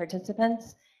online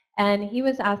participants, and he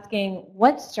was asking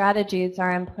what strategies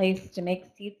are in place to make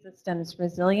seed systems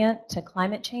resilient to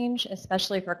climate change,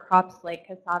 especially for crops like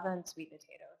cassava and sweet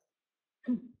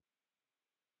potatoes.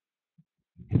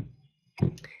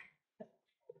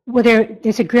 Well,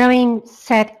 there's a growing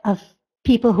set of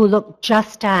people who look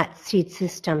just at seed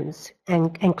systems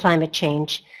and climate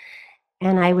change,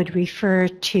 and I would refer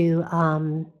to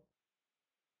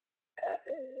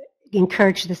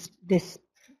encourage this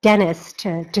Dennis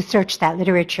to search that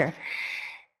literature.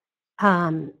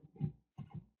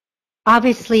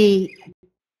 Obviously,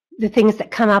 the things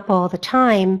that come up all the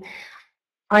time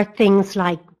are things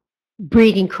like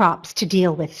breeding crops to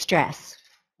deal with stress,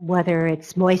 whether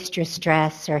it's moisture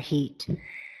stress or heat.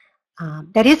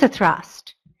 That is a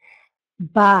thrust.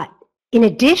 But in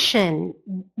addition,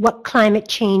 what climate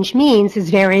change means is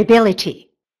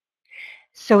variability.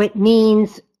 So it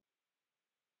means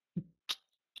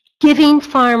giving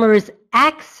farmers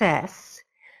access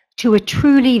to a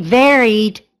truly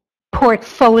varied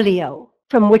portfolio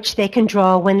from which they can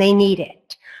draw when they need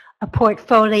it. A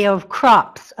portfolio of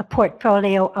crops, a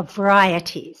portfolio of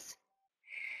varieties.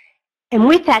 And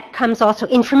with that comes also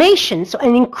information, so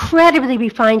an incredibly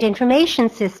refined information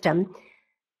system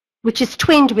which is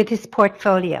twinned with this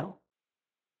portfolio.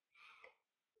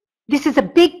 This is a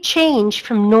big change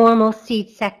from normal seed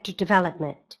sector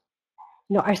development.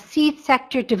 Our seed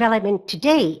sector development to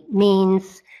date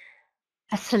means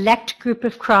a select group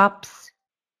of crops,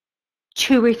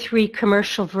 2 or 3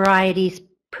 commercial varieties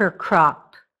per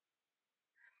crop.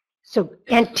 So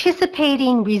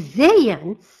anticipating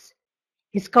resilience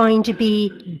is going to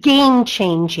be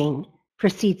game-changing for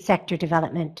seed sector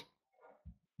development.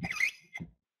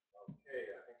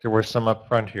 There were some up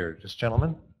front here. Just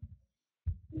gentlemen.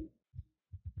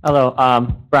 Hello,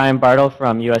 Brian Bartle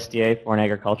from USDA Foreign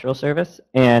Agricultural Service,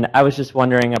 and I was just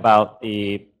wondering about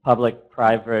the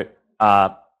public-private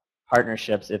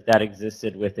partnerships, if that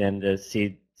existed within the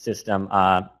seed system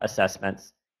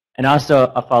assessments. And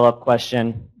also a follow-up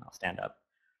question, I'll stand up,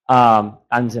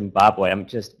 on Zimbabwe. I'm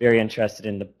just very interested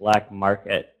in the black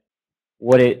market.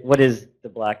 What is the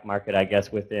black market, I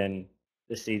guess, within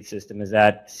the seed system? Is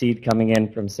that seed coming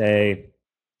in from, say,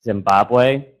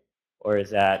 Zimbabwe, or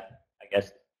is that, I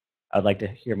guess, I'd like to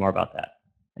hear more about that.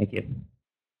 Thank you.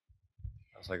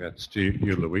 Sounds like that's to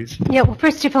you, Louise. Yeah, well,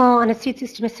 first of all, on a seed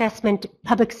system assessment,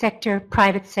 public sector,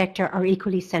 private sector are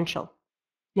equally essential.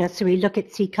 So we look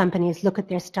at seed companies, look at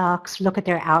their stocks, look at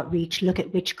their outreach, look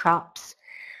at which crops.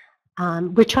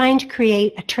 We're trying to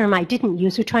create a term I didn't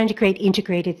use. We're trying to create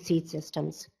integrated seed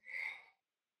systems.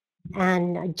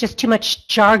 And just too much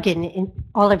jargon in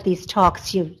all of these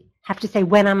talks. You have to say,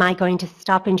 when am I going to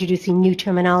stop introducing new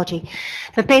terminology?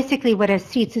 But basically what a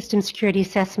seed system security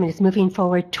assessment is moving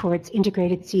forward towards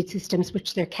integrated seed systems,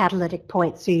 which they're catalytic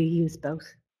points, so you use both.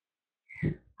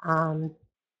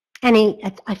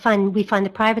 We find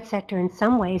the private sector in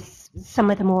some ways some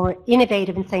of the more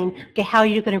innovative in saying, okay, how are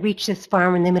you going to reach this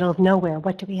farm in the middle of nowhere?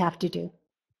 What do we have to do?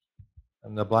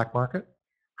 And the black market?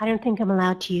 I don't think I'm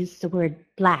allowed to use the word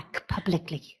black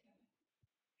publicly.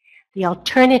 The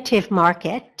alternative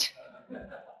market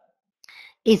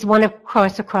is one, of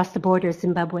course, across the border.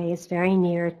 Zimbabwe is very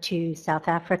near to South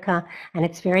Africa, and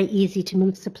it's very easy to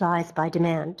move supplies by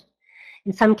demand.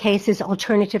 In some cases,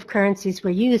 alternative currencies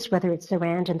were used, whether it's the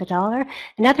rand and the dollar.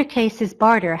 In other cases,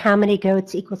 barter. How many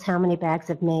goats equals how many bags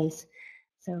of maize?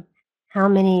 So how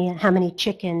many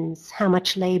chickens, how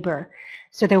much labor?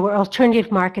 So there were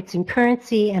alternative markets in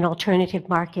currency and alternative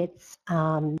markets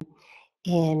in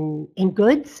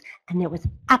goods, and there was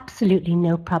absolutely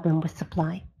no problem with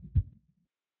supply.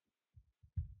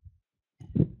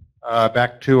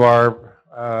 Back to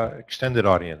our extended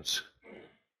audience.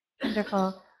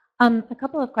 Wonderful. A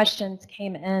couple of questions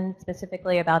came in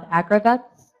specifically about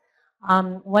agri-vets.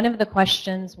 One of the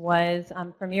questions was,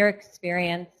 from your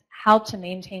experience, how to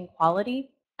maintain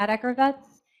quality at agri-vets.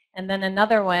 And then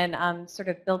another one sort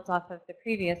of built off of the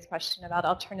previous question about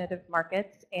alternative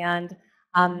markets. And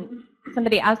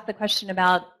somebody asked the question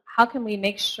about how can we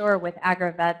make sure with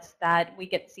agri-vets that we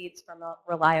get seeds from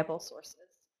reliable sources?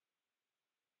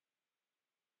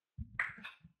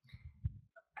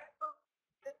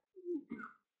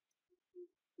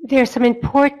 There are some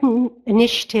important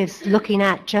initiatives looking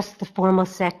at just the formal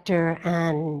sector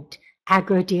and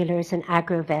agro-dealers and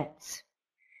agro-vets.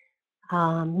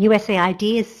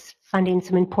 USAID is funding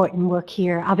some important work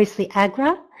here. Obviously,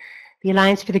 AGRA, the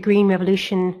Alliance for the Green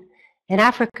Revolution in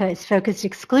Africa, is focused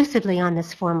exclusively on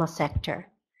this formal sector.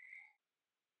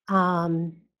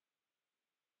 So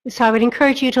I would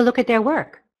encourage you to look at their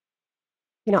work.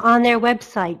 You know, on their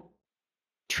website,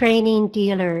 training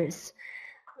dealers,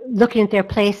 looking at their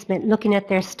placement, looking at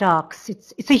their stocks.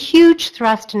 It's a huge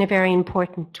thrust and a very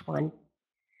important one.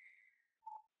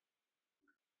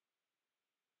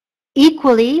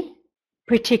 Equally,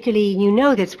 particularly you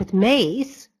know this with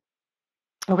maize,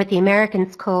 or what the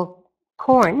Americans call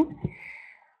corn,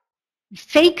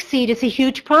 fake seed is a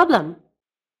huge problem.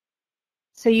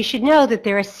 So you should know that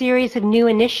there are a series of new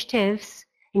initiatives,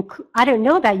 I don't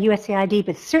know about USAID,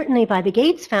 but certainly by the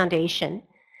Gates Foundation,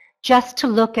 just to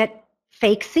look at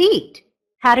fake seed.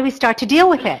 How do we start to deal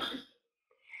with it?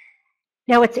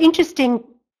 Now, what's interesting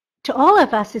to all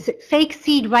of us is that fake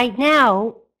seed right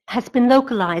now has been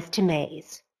localized to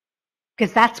maize,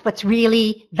 because that's what's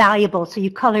really valuable. So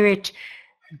you color it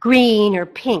green or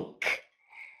pink.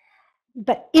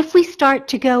 But if we start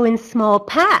to go in small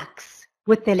packs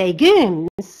with the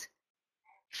legumes,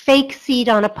 fake seed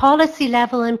on a policy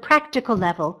level and practical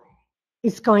level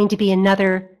is going to be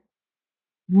another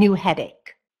new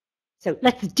headache. So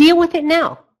let's deal with it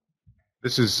now.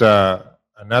 This is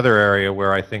another area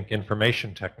where I think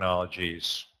information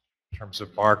technologies, in terms of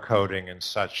barcoding and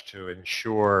such, to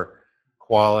ensure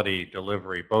quality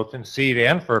delivery, both in seed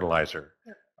and fertilizer,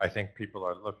 I think people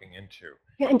are looking into.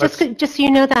 Yeah, and just so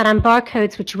you know that on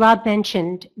barcodes, which Rob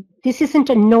mentioned, this isn't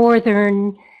a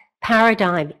northern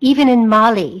paradigm. Even in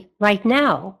Mali right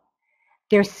now,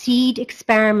 there are seed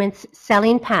experiments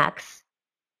selling packs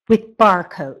with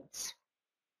barcodes.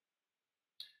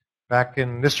 Back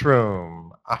in this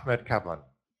room, Ahmed Kaplan.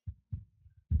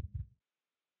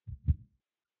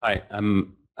 Hi,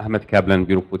 I'm Ahmed Kaplan,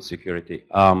 Bureau of Food Security.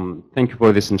 Thank you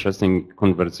for this interesting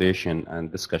conversation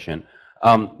and discussion.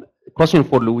 Question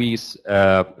for Luis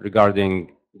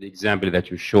regarding the example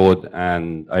that you showed,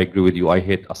 and I agree with you, I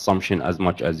hate assumption as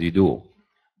much as you do.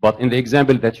 But in the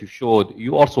example that you showed,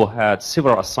 you also had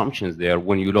several assumptions there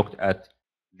when you looked at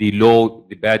the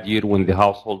bad year when the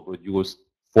household produced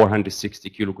 460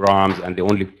 kilograms and they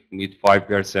only need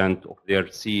 5% of their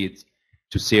seeds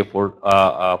to save for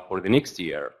the next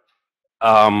year.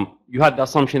 You had the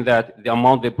assumption that the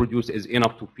amount they produce is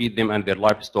enough to feed them and their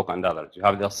livestock and others. You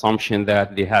have the assumption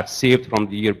that they have saved from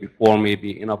the year before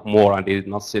maybe enough more and they did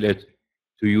not sell it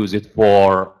to use it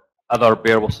for other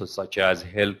purposes such as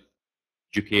health,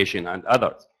 education, and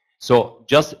others. So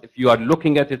just if you are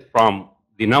looking at it from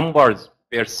the numbers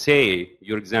per se,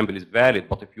 your example is valid,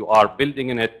 but if you are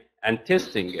building in it and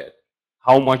testing it,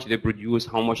 how much they produce,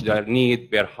 how much they need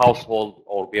per household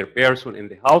or per person in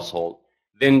the household,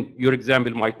 then your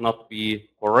example might not be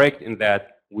correct in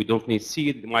that we don't need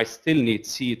seed. They might still need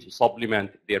seed to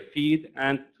supplement their feed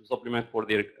and to supplement for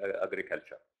their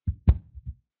agriculture.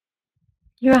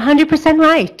 You're 100%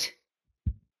 right.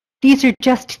 These are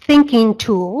just thinking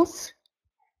tools.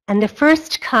 And the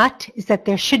first cut is that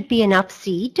there should be enough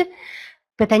seed,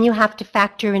 but then you have to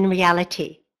factor in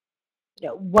reality. You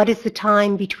know, what is the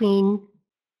time between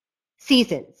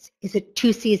seasons? Is it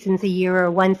 2 seasons a year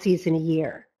or 1 season a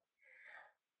year?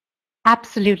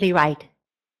 Absolutely right.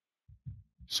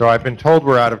 So I've been told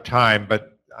we're out of time,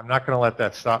 but I'm not going to let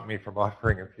that stop me from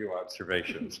offering a few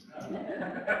observations.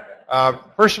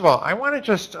 First of all, I want to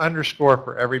just underscore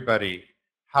for everybody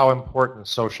how important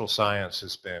social science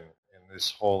has been in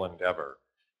this whole endeavor.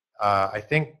 I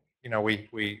think, you know,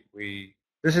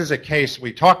 this is a case,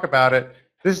 we talk about it,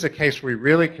 this is a case we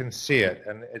really can see it,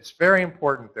 and it's very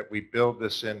important that we build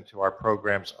this into our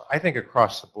programs, I think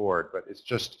across the board, but it's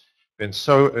just been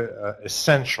so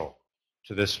essential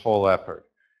to this whole effort.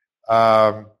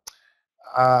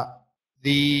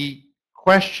 The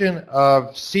question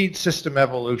of seed system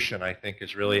evolution, I think,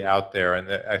 is really out there,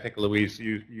 and I think Louise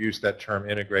used that term,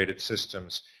 integrated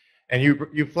systems. And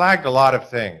you flagged a lot of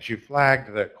things. You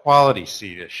flagged the quality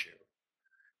seed issue.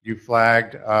 You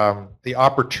flagged the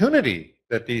opportunity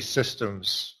that these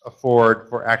systems afford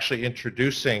for actually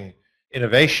introducing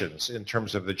innovations in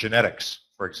terms of the genetics,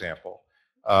 for example,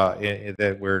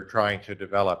 that we're trying to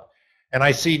develop. And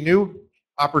I see new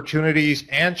opportunities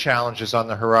and challenges on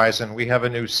the horizon. We have a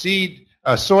new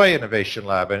soy innovation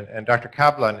lab, and Dr.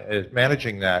 Kaplan is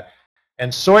managing that.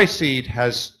 And soy seed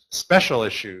has special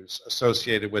issues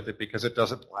associated with it because it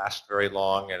doesn't last very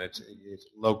long, and its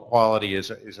low quality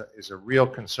is a real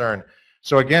concern.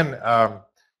 So again,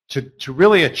 to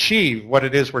really achieve what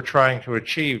it is we're trying to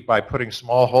achieve by putting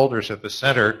smallholders at the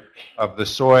center of the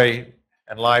soy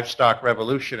and livestock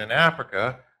revolution in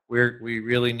Africa, we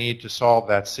really need to solve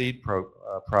that seed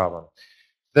problem.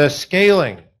 The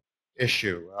scaling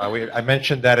issue, I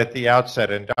mentioned that at the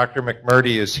outset, and Dr.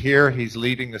 McMurdy is here. He's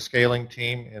leading the scaling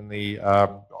team in the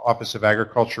Office of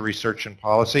Agriculture Research and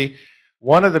Policy.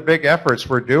 One of the big efforts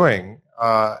we're doing,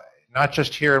 not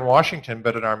just here in Washington,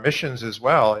 but in our missions as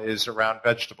well, is around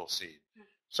vegetable seed.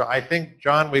 So I think,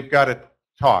 John, we've got to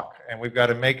talk, and we've got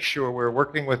to make sure we're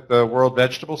working with the World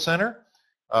Vegetable Center,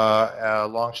 a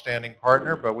long-standing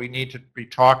partner, but we need to be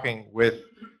talking with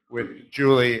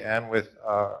Julie and with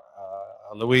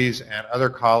Louise and other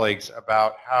colleagues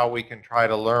about how we can try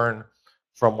to learn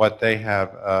from what they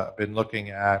have been looking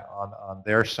at on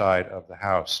their side of the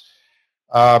house.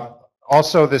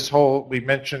 Also, we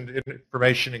mentioned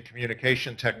information and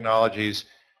communication technologies.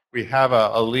 We have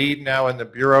a lead now in the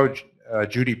Bureau,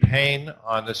 Judy Payne,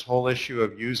 on this whole issue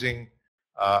of using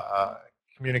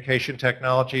communication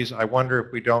technologies. I wonder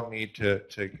if we don't need to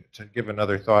give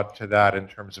another thought to that in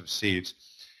terms of seeds.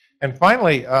 And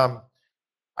finally,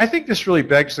 I think this really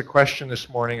begs the question this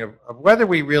morning of whether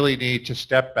we really need to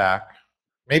step back,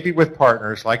 maybe with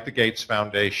partners like the Gates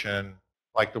Foundation,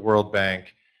 like the World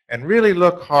Bank, and really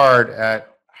look hard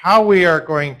at how we are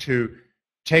going to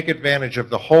take advantage of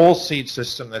the whole seed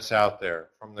system that's out there.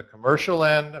 From the commercial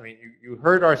end, I mean, you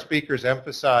heard our speakers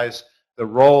emphasize the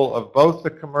role of both the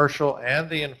commercial and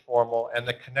the informal and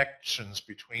the connections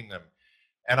between them.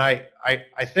 And I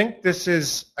think this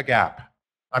is a gap.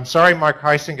 I'm sorry Mark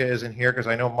Heisinga isn't here, because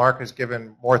I know Mark has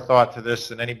given more thought to this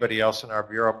than anybody else in our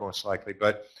Bureau, most likely.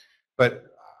 But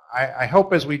I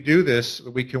hope as we do this,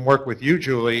 we can work with you,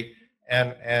 Julie,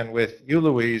 and with you,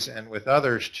 Louise, and with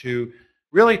others to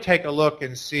really take a look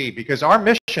and see, because our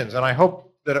missions, and I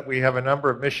hope that we have a number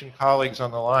of mission colleagues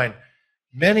on the line,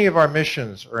 many of our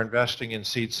missions are investing in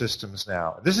seed systems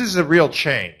now. This is a real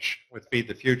change with Feed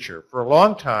the Future. For a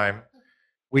long time,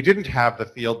 we didn't have the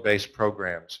field-based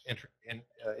programs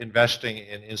investing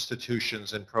in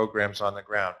institutions and programs on the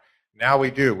ground. Now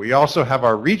we do. We also have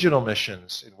our regional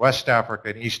missions in West Africa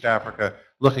and East Africa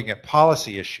looking at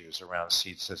policy issues around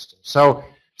seed systems.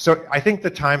 So I think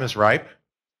the time is ripe,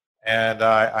 and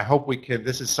I hope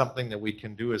this is something that we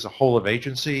can do as a whole of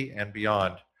agency and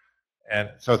beyond. And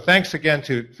so thanks again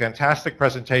to fantastic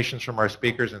presentations from our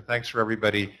speakers, and thanks for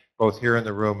everybody both here in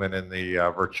the room and in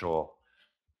the virtual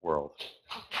world.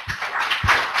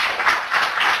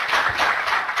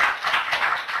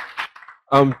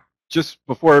 Just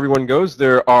before everyone goes,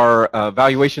 there are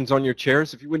evaluations on your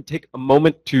chairs. If you wouldn't take a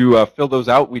moment to fill those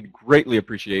out, we'd greatly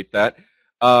appreciate that.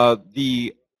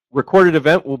 The recorded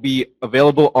event will be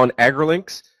available on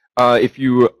AgriLinks. If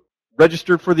you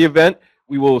registered for the event,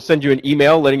 we will send you an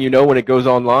email letting you know when it goes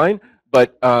online.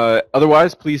 But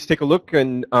otherwise, please take a look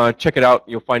and check it out.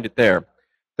 You'll find it there.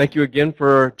 Thank you again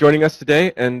for joining us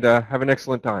today, and have an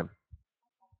excellent time.